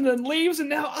at us and then leaves, and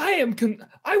now I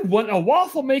want a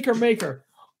waffle maker.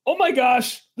 Oh my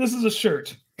gosh, this is a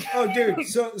shirt. Oh, dude,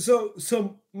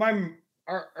 so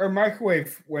our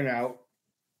microwave went out.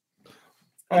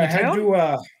 I had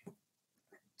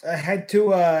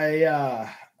to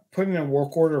put in a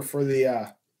work order for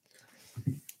the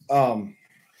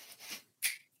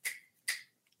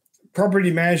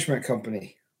property management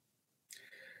company.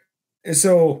 And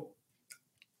so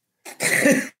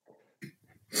I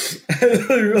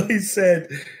really said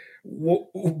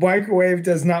microwave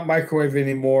does not microwave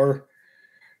anymore.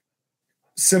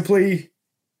 Simply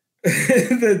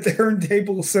the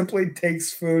turntable simply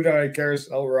takes food on a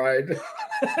carousel ride.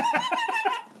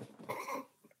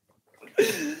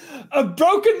 A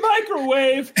broken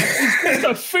microwave is just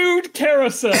a food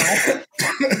carousel.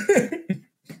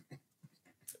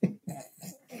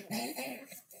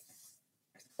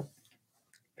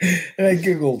 And I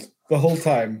giggled the whole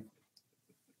time.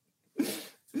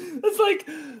 It's like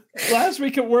last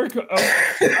week at work,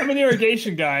 I'm an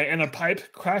irrigation guy, and a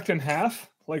pipe cracked in half.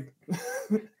 Like,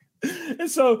 and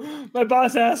so my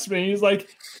boss asked me, he's like,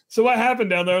 "So what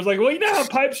happened down there?" I was like, "Well, you know how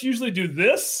pipes usually do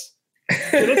this?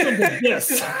 Well, this one did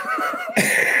this."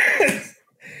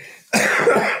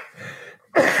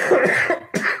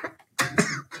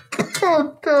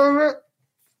 Oh, damn it.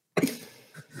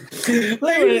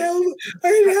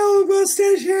 I held a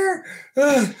mustache here.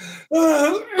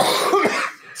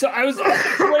 So I was at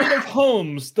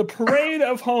the Parade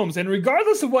of Homes, and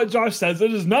regardless of what Josh says,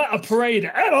 it is not a parade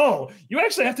at all. You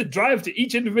actually have to drive to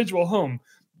each individual home.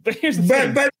 But here's the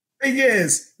thing. But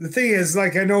the thing is,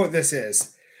 like, I know what this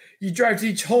is. You drive to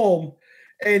each home,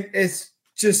 and it's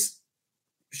just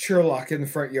Sherlock in the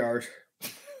front yard.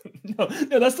 No,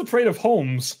 that's the Parade of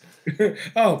Homes.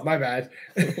 Oh, my bad.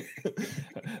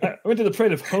 I went to the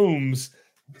Parade of Homes.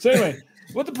 So anyway,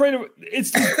 what the Parade of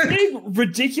it's these big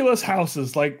ridiculous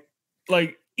houses, like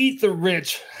Eat the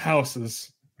Rich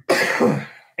houses,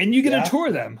 and you get to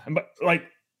tour them, like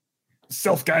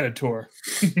self-guided tour.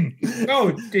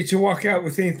 Oh, did you walk out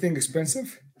with anything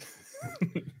expensive?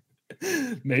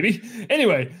 Maybe.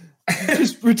 Anyway,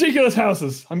 just ridiculous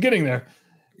houses. I'm getting there.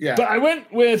 Yeah, but I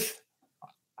went with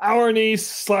our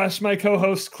niece / my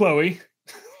co-host Chloe.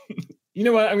 You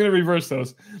know what? I'm going to reverse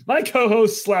those. My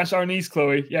co-host / our niece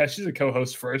Chloe. Yeah, she's a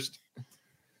co-host first.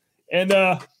 And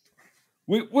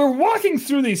we're walking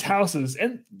through these houses.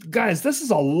 And guys, this is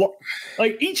a lot.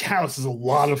 Like, each house is a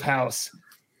lot of house.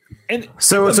 And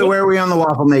so where are we on the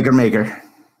waffle maker?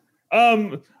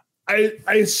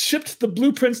 I shipped the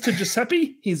blueprints to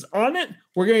Giuseppe. He's on it.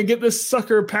 We're going to get this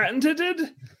sucker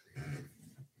patented.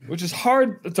 Which is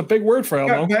hard. It's a big word for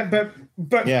Elmo.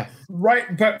 But yeah.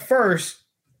 Right. But first,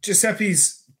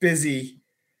 Giuseppe's busy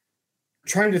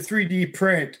trying to 3D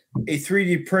print a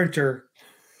 3D printer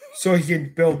so he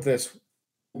can build this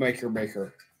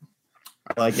maker.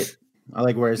 I like it. I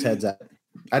like where his head's at.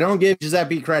 I don't give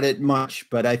Giuseppe credit much,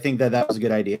 but I think that was a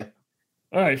good idea.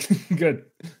 All right. Good.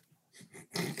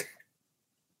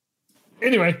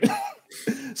 Anyway.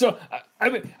 So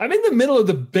I'm in the middle of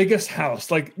the biggest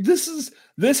house. Like,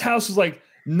 this house is like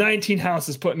 19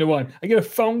 houses put into one. I get a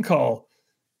phone call.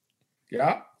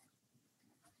 Yeah.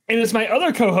 And it's my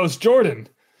other co-host, Jordan.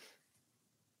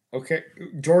 Okay.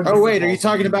 Jordan. Oh, wait, are you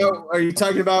talking about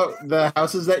the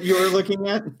houses that you were looking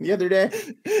at the other day?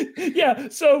 Yeah.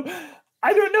 So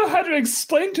I don't know how to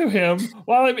explain to him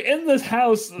while I'm in this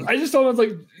house. I just told him,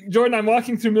 like, Jordan, I'm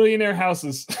walking through millionaire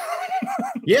houses.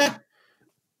 Yeah.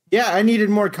 Yeah, I needed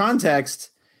more context,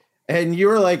 and you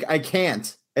were like, I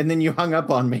can't, and then you hung up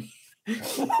on me. I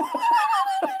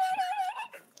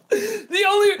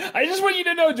just want you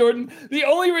to know, Jordan, the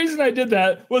only reason I did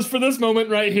that was for this moment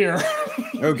right here.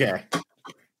 Okay.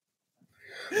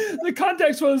 The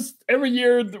context was every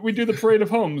year we do the Parade of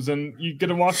Homes, and you get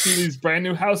to walk through these brand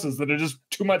new houses that are just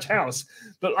too much house.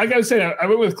 But like I was saying, I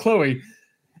went with Chloe,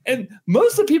 and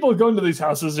most of the people going to these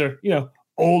houses are,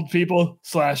 old people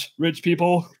 / rich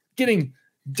people getting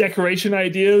decoration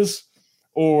ideas,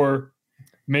 or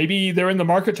maybe they're in the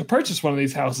market to purchase one of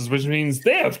these houses, which means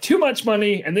they have too much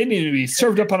money and they need to be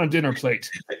served up on a dinner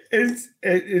plate.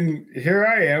 And here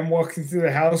I am walking through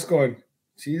the house going,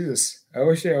 Jesus, I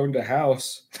wish I owned a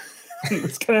house.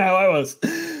 That's kind of how I was.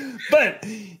 But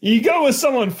you go with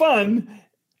someone fun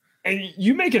and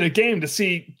you make it a game to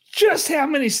see just how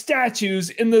many statues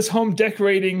in this home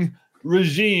decorating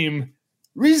regime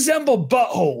resemble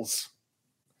buttholes.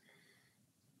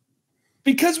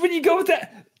 Because when you go with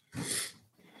that,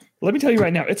 let me tell you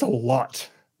right now, it's a lot.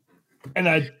 And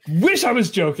I wish I was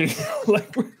joking.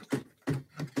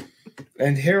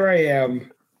 And here I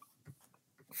am,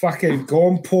 fucking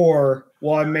going poor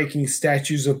while I'm making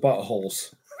statues of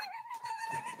buttholes.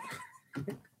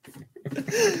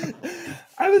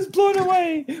 I was blown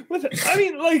away with it. I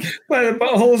mean, like, by the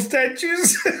butthole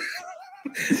statues.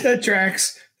 That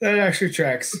tracks. That actually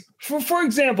tracks. For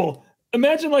example,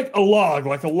 imagine like a log,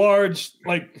 like a large,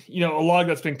 a log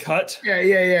that's been cut.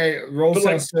 Yeah. Rolls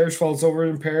downstairs, falls over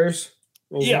in pairs.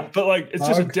 But like it's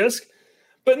just a disc.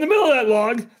 But in the middle of that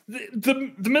log,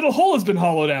 the middle hole has been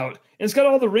hollowed out. And it's got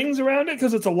all the rings around it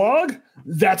because it's a log.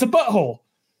 That's a butthole.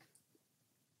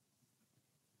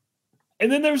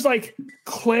 And then there's like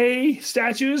clay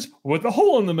statues with a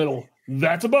hole in the middle.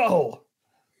 That's a butthole.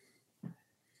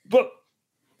 But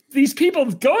these people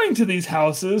going to these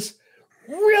houses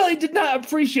really did not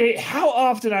appreciate how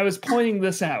often I was pointing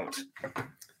this out.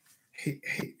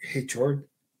 Hey, Jordan.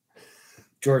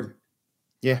 Jordan.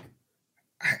 Yeah.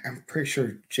 I'm pretty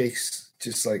sure Jake's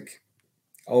just like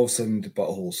all of a sudden the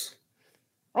buttholes.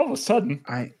 All of a sudden?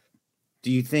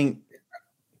 Do you think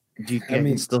I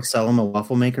can still sell him a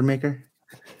waffle maker?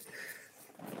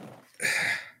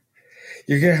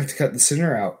 You're gonna have to cut the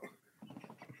center out.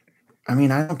 I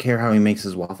mean, I don't care how he makes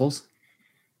his waffles.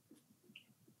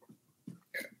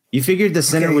 You figured the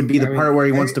center would be the part where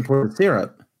he wants to pour the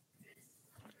syrup.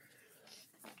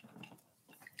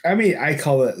 I mean, I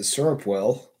call it the syrup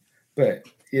well, but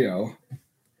you know.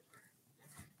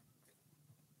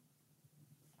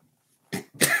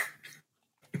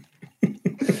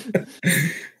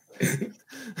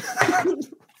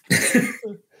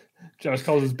 Josh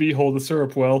calls his beehole the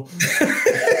syrup well.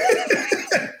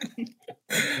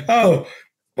 Oh,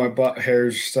 my butt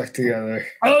hairs stuck together.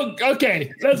 Oh,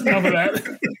 okay. That's enough of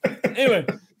that. Anyway,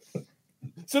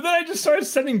 so then I just started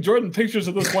sending Jordan pictures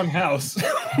of this one house.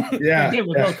 Yeah. Again,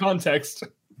 with no context.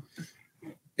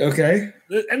 Okay.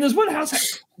 And this one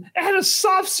house had a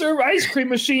soft serve ice cream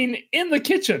machine in the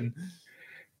kitchen.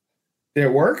 Did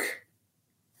it work?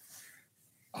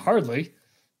 Hardly.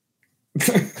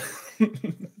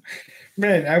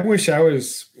 Man, I wish I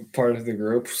was part of the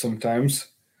group sometimes.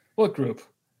 What group?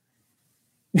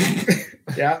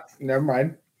 Yeah, never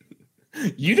mind.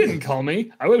 You didn't call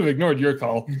me. I would have ignored your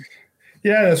call.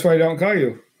 Yeah, that's why I don't call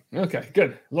you. Okay,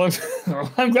 good.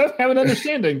 I'm glad we have an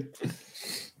understanding.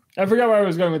 I forgot where I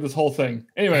was going with this whole thing.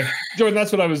 Anyway, Jordan,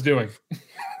 that's what I was doing.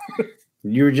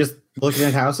 You were just looking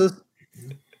at houses?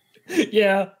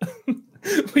 Yeah.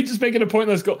 We just make it a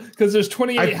pointless goal because there's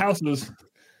 28 houses.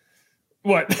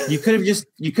 What? You could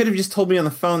have just told me on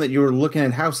the phone that you were looking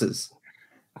at houses.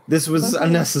 This was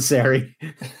unnecessary.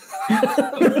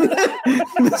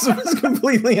 This was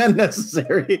completely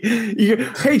unnecessary.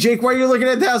 Hey, Jake, why are you looking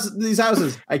at these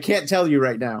houses? I can't tell you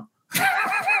right now.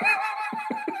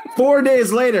 4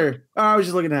 days later, I was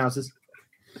just looking at houses.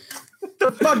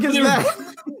 The fuck is that?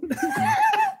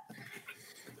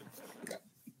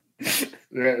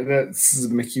 That's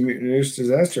the Mickey Mouse News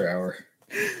Disaster Hour.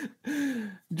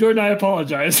 Jordan, I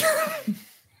apologize.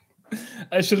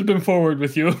 I should have been forward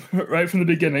with you right from the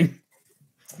beginning.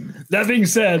 That being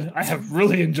said, I have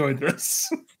really enjoyed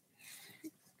this.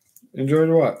 Enjoyed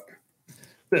what?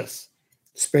 This.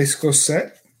 Space Ghost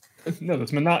set? No,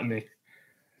 that's monotony.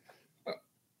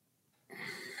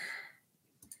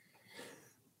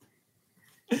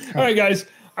 All right, guys.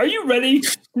 Are you ready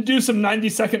to do some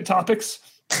 90-second topics?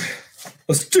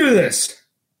 Let's do this.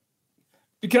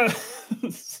 Because...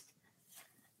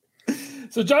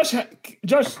 So, Josh,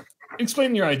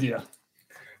 explain your idea.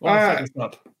 Well, I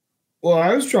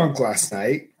was drunk last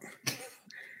night.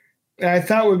 And I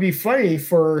thought it would be funny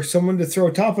for someone to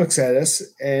throw topics at us,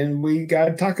 and we got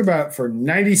to talk about it for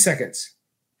 90 seconds.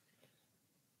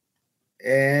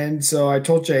 And so I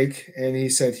told Jake, and he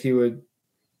said he would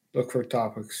look for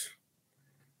topics.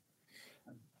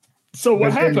 So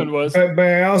what happened was... But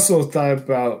I also thought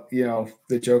about,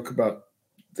 the joke about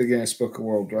the Guinness Book of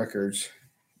World Records.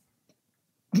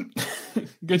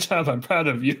 Good job. I'm proud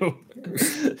of you.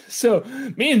 So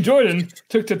me and Jordan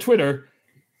took to Twitter,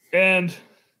 and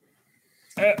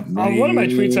on one of my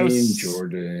tweets I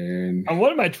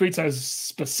was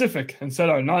specific and said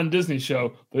our non-Disney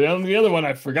show, but on the other one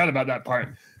I forgot about that part.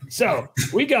 So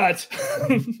we got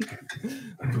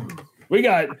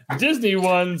Disney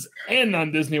ones and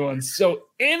non-Disney ones. So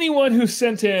anyone who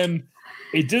sent in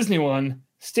a Disney one,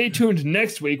 stay tuned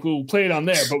next week. We'll play it on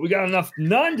there. But we got enough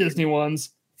non-Disney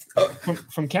ones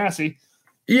from Cassie.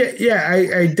 Yeah.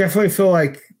 I definitely feel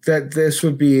like that this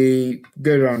would be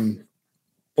good on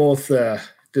both the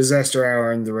Disaster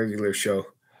Hour and the regular show.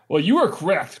 Well, you are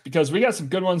correct because we got some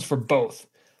good ones for both.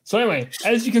 So anyway,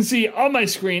 as you can see on my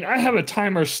screen, I have a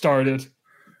timer started.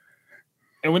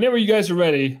 And whenever you guys are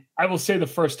ready, I will say the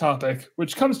first topic,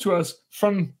 which comes to us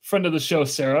from friend of the show,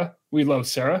 Sarah. We love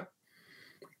Sarah.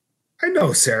 I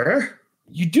know Sarah.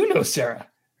 You do know Sarah.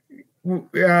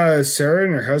 Sarah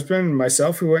and her husband and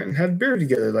myself, we went and had beer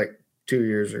together like 2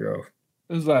 years ago.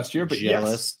 It was last year, but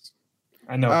jealous. Yes.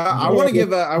 I know. I want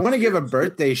to give a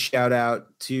birthday shout out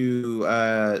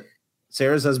to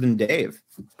Sarah's husband, Dave.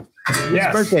 Yes.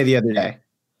 His birthday the other day.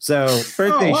 So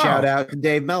birthday shout out to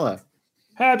Dave Mello.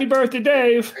 Happy birthday,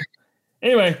 Dave.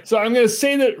 Anyway, so I'm going to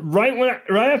say that right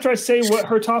after I say what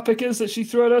her topic is that she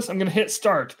threw at us, I'm going to hit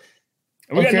start.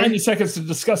 And we got 90 seconds to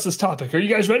discuss this topic. Are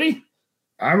you guys ready?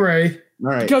 I'm ready.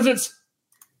 All right. Because it's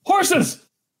horses.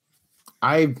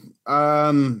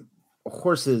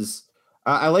 Horses.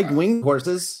 I like winged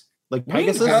horses, like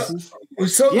Pegasus.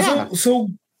 So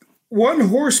 1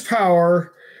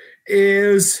 horsepower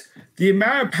is the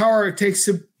amount of power it takes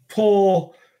to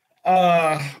pull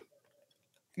 1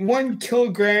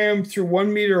 kilogram through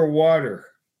 1 meter of water.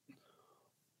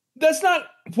 That's not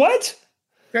what?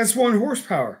 That's 1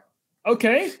 horsepower.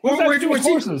 Okay. What's that to do with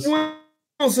horses?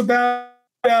 It's about,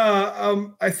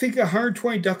 I think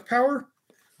 120 duck power.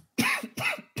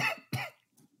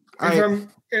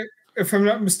 If I'm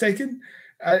not mistaken.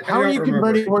 How are you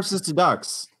converting horses to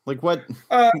ducks? Like what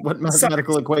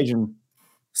mathematical equation?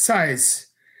 Size.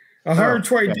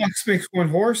 120 ducks makes one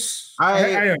horse.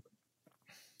 I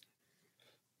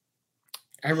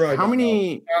really how don't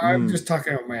many know. I'm just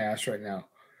talking out my ass right now.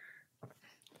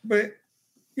 But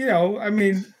I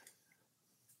mean,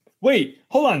 wait,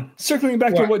 hold on. Circling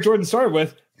back to what Jordan started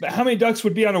with, how many ducks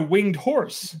would be on a winged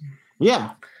horse?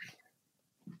 Yeah.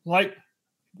 Like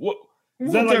what?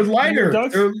 They're lighter.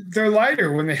 They're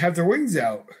lighter when they have their wings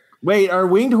out. Wait, are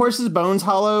winged horses' bones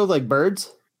hollow like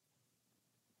birds?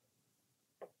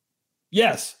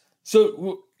 Yes.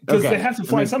 So because they have to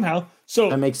fly somehow. So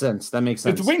that makes sense.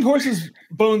 If the winged horses'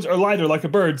 bones are lighter like a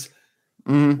bird's,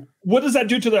 what does that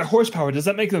do to their horsepower? Does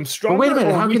that make them stronger? But wait a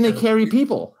minute. How can they carry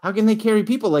people?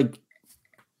 Like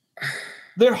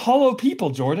they're hollow people,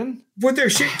 Jordan. Would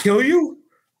their shit kill you?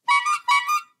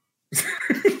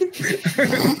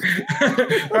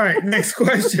 All right, next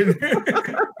question.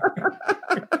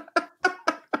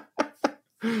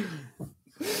 I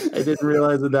didn't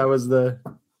realize that was the.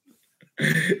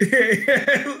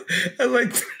 I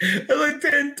like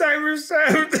the end timer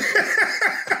sound.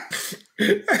 What's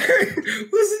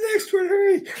the next one?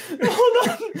 Hurry! Hold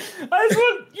on. I just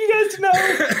want you guys to know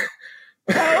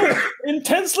how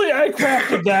intensely I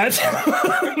crafted that.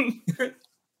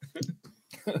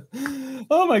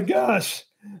 Oh my gosh.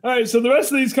 All right, so the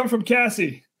rest of these come from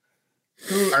Cassie.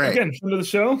 Who, again, friend of the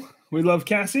show. We love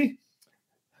Cassie.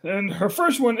 And her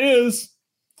first one is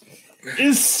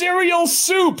cereal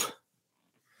soup?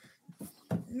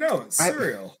 No, it's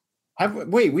cereal.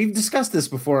 Wait, we've discussed this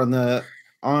before on the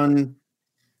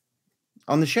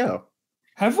show.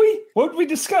 Have we? What did we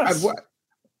discuss?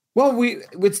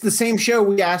 It's the same show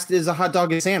we asked, is a hot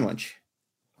dog a sandwich?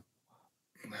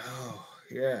 No,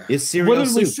 yeah. Is cereal What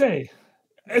did we soup? say?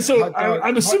 So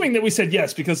I'm assuming that we said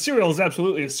yes, because cereal is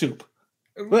absolutely a soup.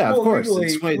 Well, of course.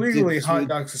 Legally, hot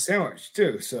dog's a sandwich,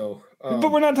 too. So,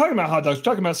 but we're not talking about hot dogs. We're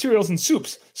talking about cereals and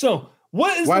soups. So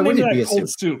what is the name of that cold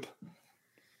soup?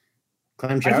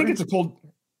 Clam chowder? I think it's a cold...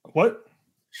 What?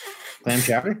 Clam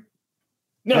chowder?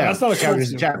 No, that's not a cold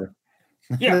soup. Chowder.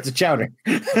 Yeah. That's a chowder.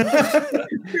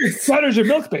 Chowders are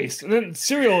milk-based, and then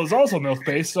cereal is also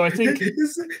milk-based, so I think...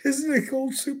 Isn't a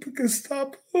cold soup a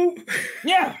Gestapo?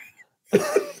 Yeah.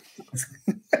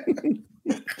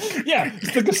 Yeah,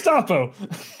 it's the Gestapo.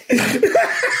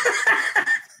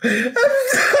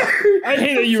 I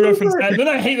hate that you referenced that. Then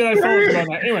I hate that I followed you on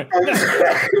that. Anyway.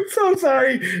 I'm so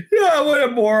sorry. Yeah, what a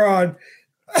moron.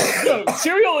 No,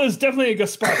 cereal is definitely a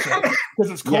gazpacho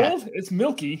because it's cold, it's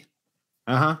milky.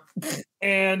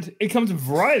 And it comes in a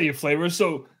variety of flavors.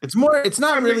 So it's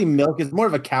not really milk, it's more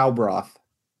of a cow broth.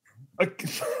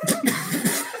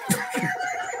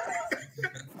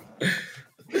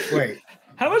 Wait.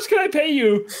 How much can I pay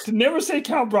you to never say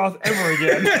cow broth ever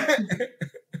again?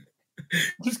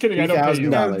 Just kidding, I don't pay you.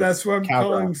 No, that's what I'm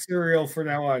calling cereal from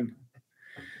now on.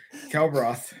 Cow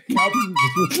broth. All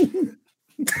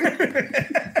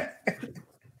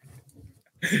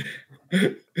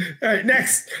right,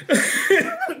 next.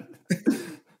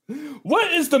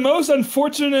 What is the most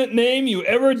unfortunate name you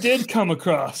ever did come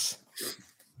across?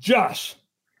 Josh.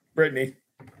 Brittany.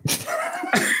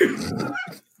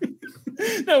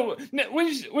 No,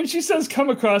 when she says come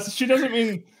across, she doesn't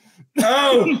mean...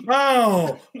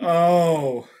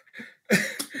 Oh.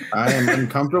 I am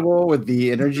uncomfortable with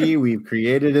the energy we've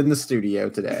created in the studio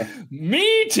today.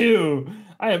 Me too.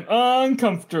 I am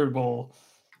uncomfortable.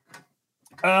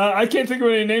 I can't think of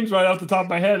any names right off the top of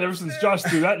my head ever since Josh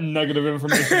threw that nugget of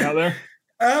information out there.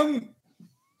 Oh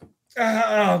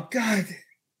God.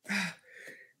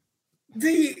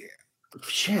 The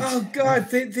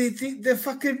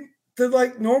fucking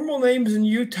like normal names in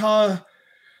Utah,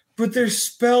 but they're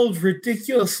spelled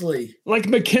ridiculously. Like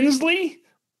McKinsley?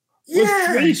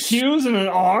 Yeah. With 3 Q's and an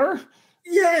R?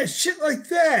 Yeah, shit like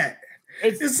that.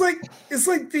 It's like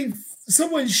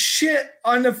someone shit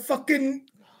on a fucking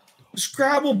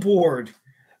Scrabble board.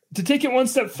 To take it one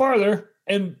step farther,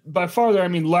 and by farther I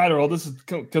mean lateral, this is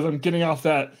because I'm getting off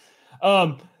that.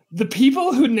 The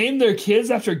people who named their kids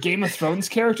after Game of Thrones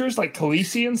characters like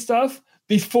Khaleesi and stuff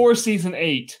before season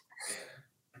 8.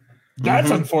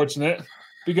 That's unfortunate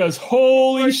because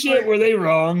holy shit, were they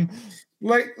wrong?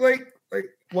 Like,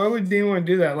 why would anyone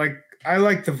do that? Like, I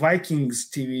like the Vikings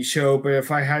TV show, but if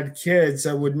I had kids,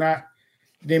 I would not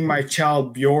name my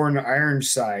child Bjorn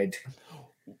Ironside.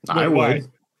 I would.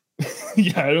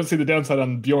 Yeah, I don't see the downside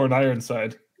on Bjorn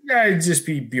Ironside. Yeah, it'd just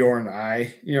be Bjorn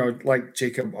I, like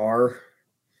Jacob R.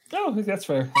 No, I think that's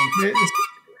fair.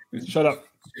 Shut up.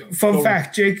 Fun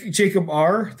fact: Jacob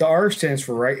R. The R stands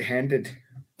for right-handed.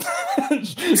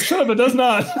 Shut up! It does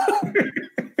not.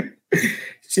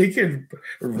 Jacob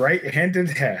right-handed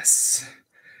Hess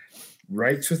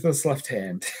writes with his left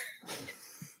hand.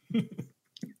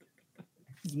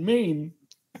 It's mean.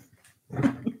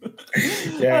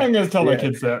 Yeah, I'm gonna tell my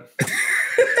kids that.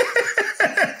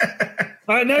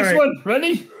 All right, next one.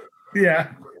 Ready?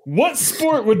 Yeah. What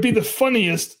sport would be the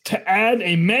funniest to add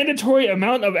a mandatory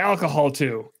amount of alcohol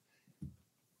to?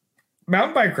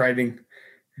 Mountain bike riding.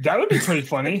 That would be pretty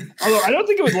funny. Although I don't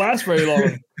think it would last very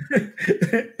long.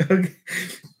 Okay.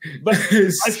 But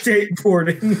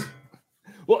Skateboarding.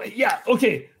 Well, yeah.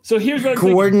 Okay. So here's what I'm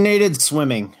Coordinated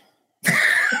swimming.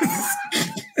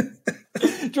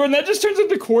 Jordan, that just turns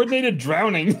into coordinated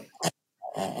drowning.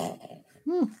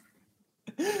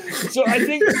 So I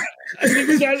think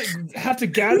we have to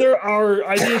gather our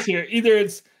ideas here. Either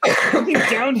it's something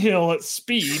downhill at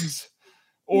speeds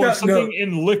or something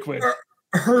in liquid.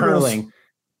 Hurdles.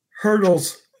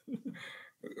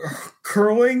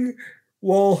 Curling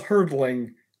while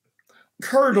hurdling.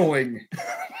 Curdling.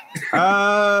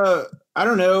 I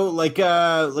don't know, like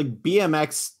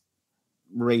BMX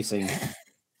racing.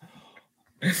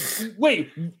 Wait,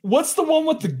 what's the one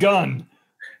with the gun?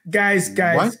 Guys.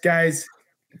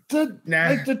 The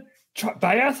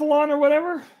biathlon or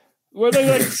whatever? Where they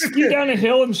like ski down a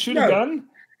hill and shoot a gun?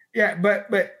 Yeah,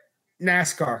 but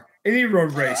NASCAR. Any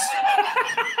road race.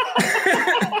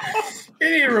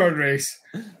 Any road race.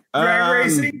 Drag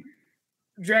racing.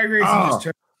 Drag racing is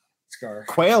NASCAR.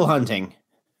 Quail hunting.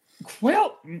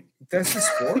 Well, that's a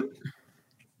sport?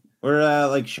 Or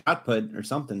like shot put or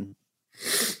something.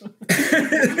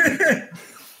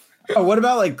 Oh, what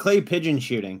about like clay pigeon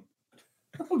shooting?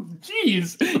 Oh,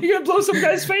 jeez. You're going to blow some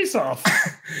guy's face off.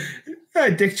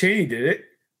 Dick Cheney did it.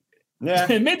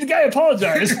 Yeah. It made the guy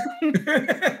apologize.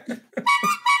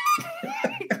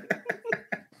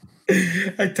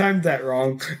 I timed that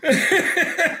wrong.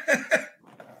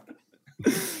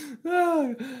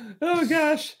 Oh,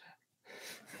 gosh.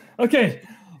 Okay,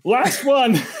 last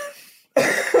one.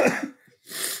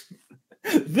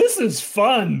 This is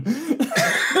fun.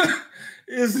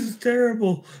 This is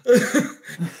terrible.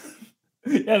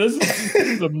 Yeah, this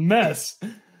is a mess.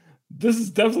 This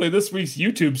is definitely this week's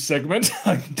YouTube segment.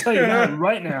 I can tell you that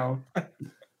right now.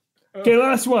 Okay,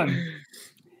 last one.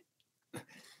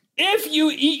 If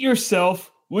you eat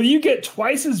yourself, will you get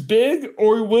twice as big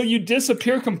or will you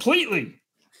disappear completely?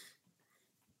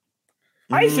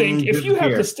 I think if you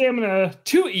have the stamina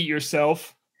to eat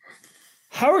yourself,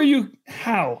 how? You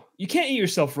can't eat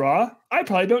yourself raw. I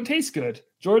probably don't taste good.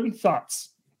 Jordan, thoughts?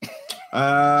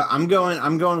 I'm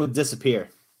going with disappear.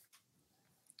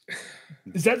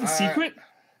 Is that the secret?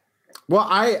 Well,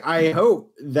 I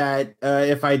hope that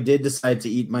if I did decide to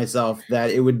eat myself,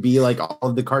 that it would be like all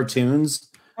of the cartoons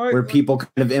where people kind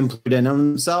of implode in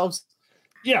themselves.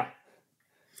 Yeah.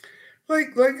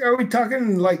 Like, are we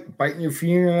talking like biting your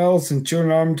fingernails and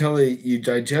chewing on them until you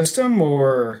digest them,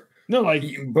 or no, like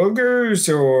eating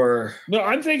boogers, or no?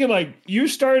 I'm thinking like you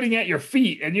starting at your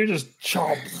feet and you're just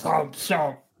chomp, chomp,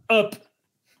 chomp up,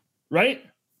 right?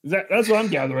 That's what I'm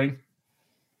gathering.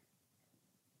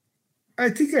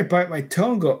 I think I bite my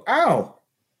toe and go, ow.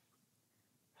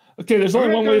 Okay, there's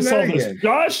only one way to solve this.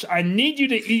 Josh, I need you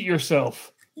to eat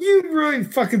yourself. You really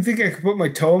fucking think I could put my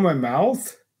toe in my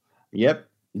mouth? Yep.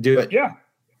 Do it. Yeah.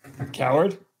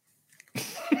 Coward.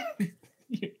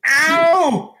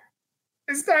 Ow!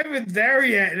 It's not even there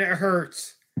yet and it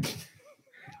hurts.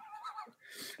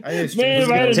 It's going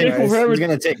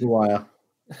to take a while.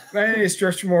 I need to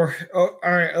stretch more. Oh,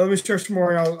 all right. Let me stretch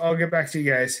more and I'll get back to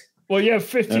you guys. Well, you have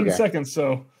 15 seconds,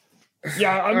 so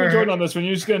yeah, I'm with Jordan on this one.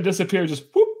 You're just going to disappear, just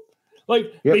whoop.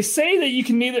 Like they say that you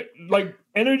can neither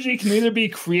energy can neither be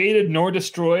created nor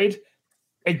destroyed,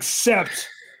 except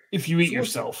if you eat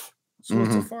yourself. So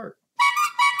what's a fart?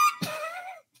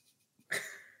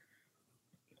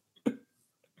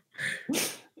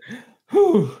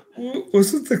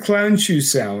 What's with the clown shoe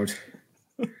sound?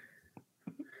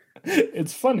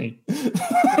 It's funny.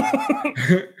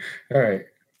 All right.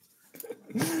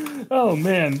 Oh,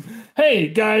 man. Hey,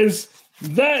 guys,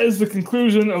 that is the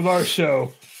conclusion of our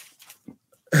show.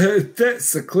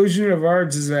 That's the conclusion of our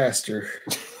disaster.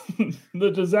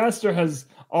 The disaster has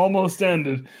almost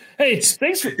ended. Hey,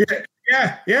 thanks for...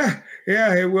 Yeah,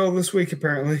 it will this week,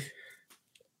 apparently.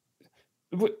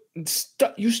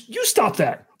 You stop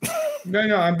that.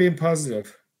 No, I'm being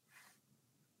positive.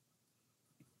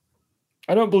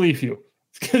 I don't believe you.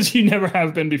 Because you never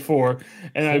have been before.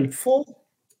 And I'm full?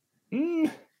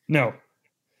 No.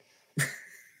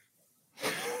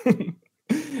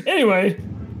 Anyway,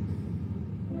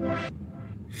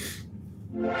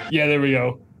 Yeah, there we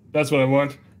go. That's what I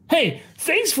want. Hey,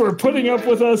 thanks for putting up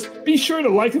with us. Be sure to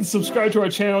like and subscribe to our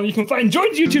channel. You can find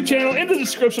Jordan's YouTube channel in the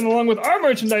description along with our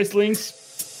merchandise links.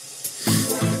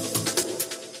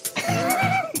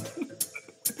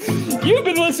 You've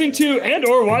been listening to and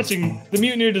or watching the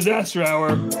Mutineer Disaster Hour.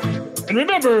 And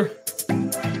remember,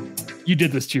 you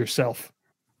did this to yourself.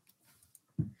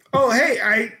 Oh,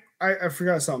 hey, I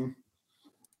forgot something.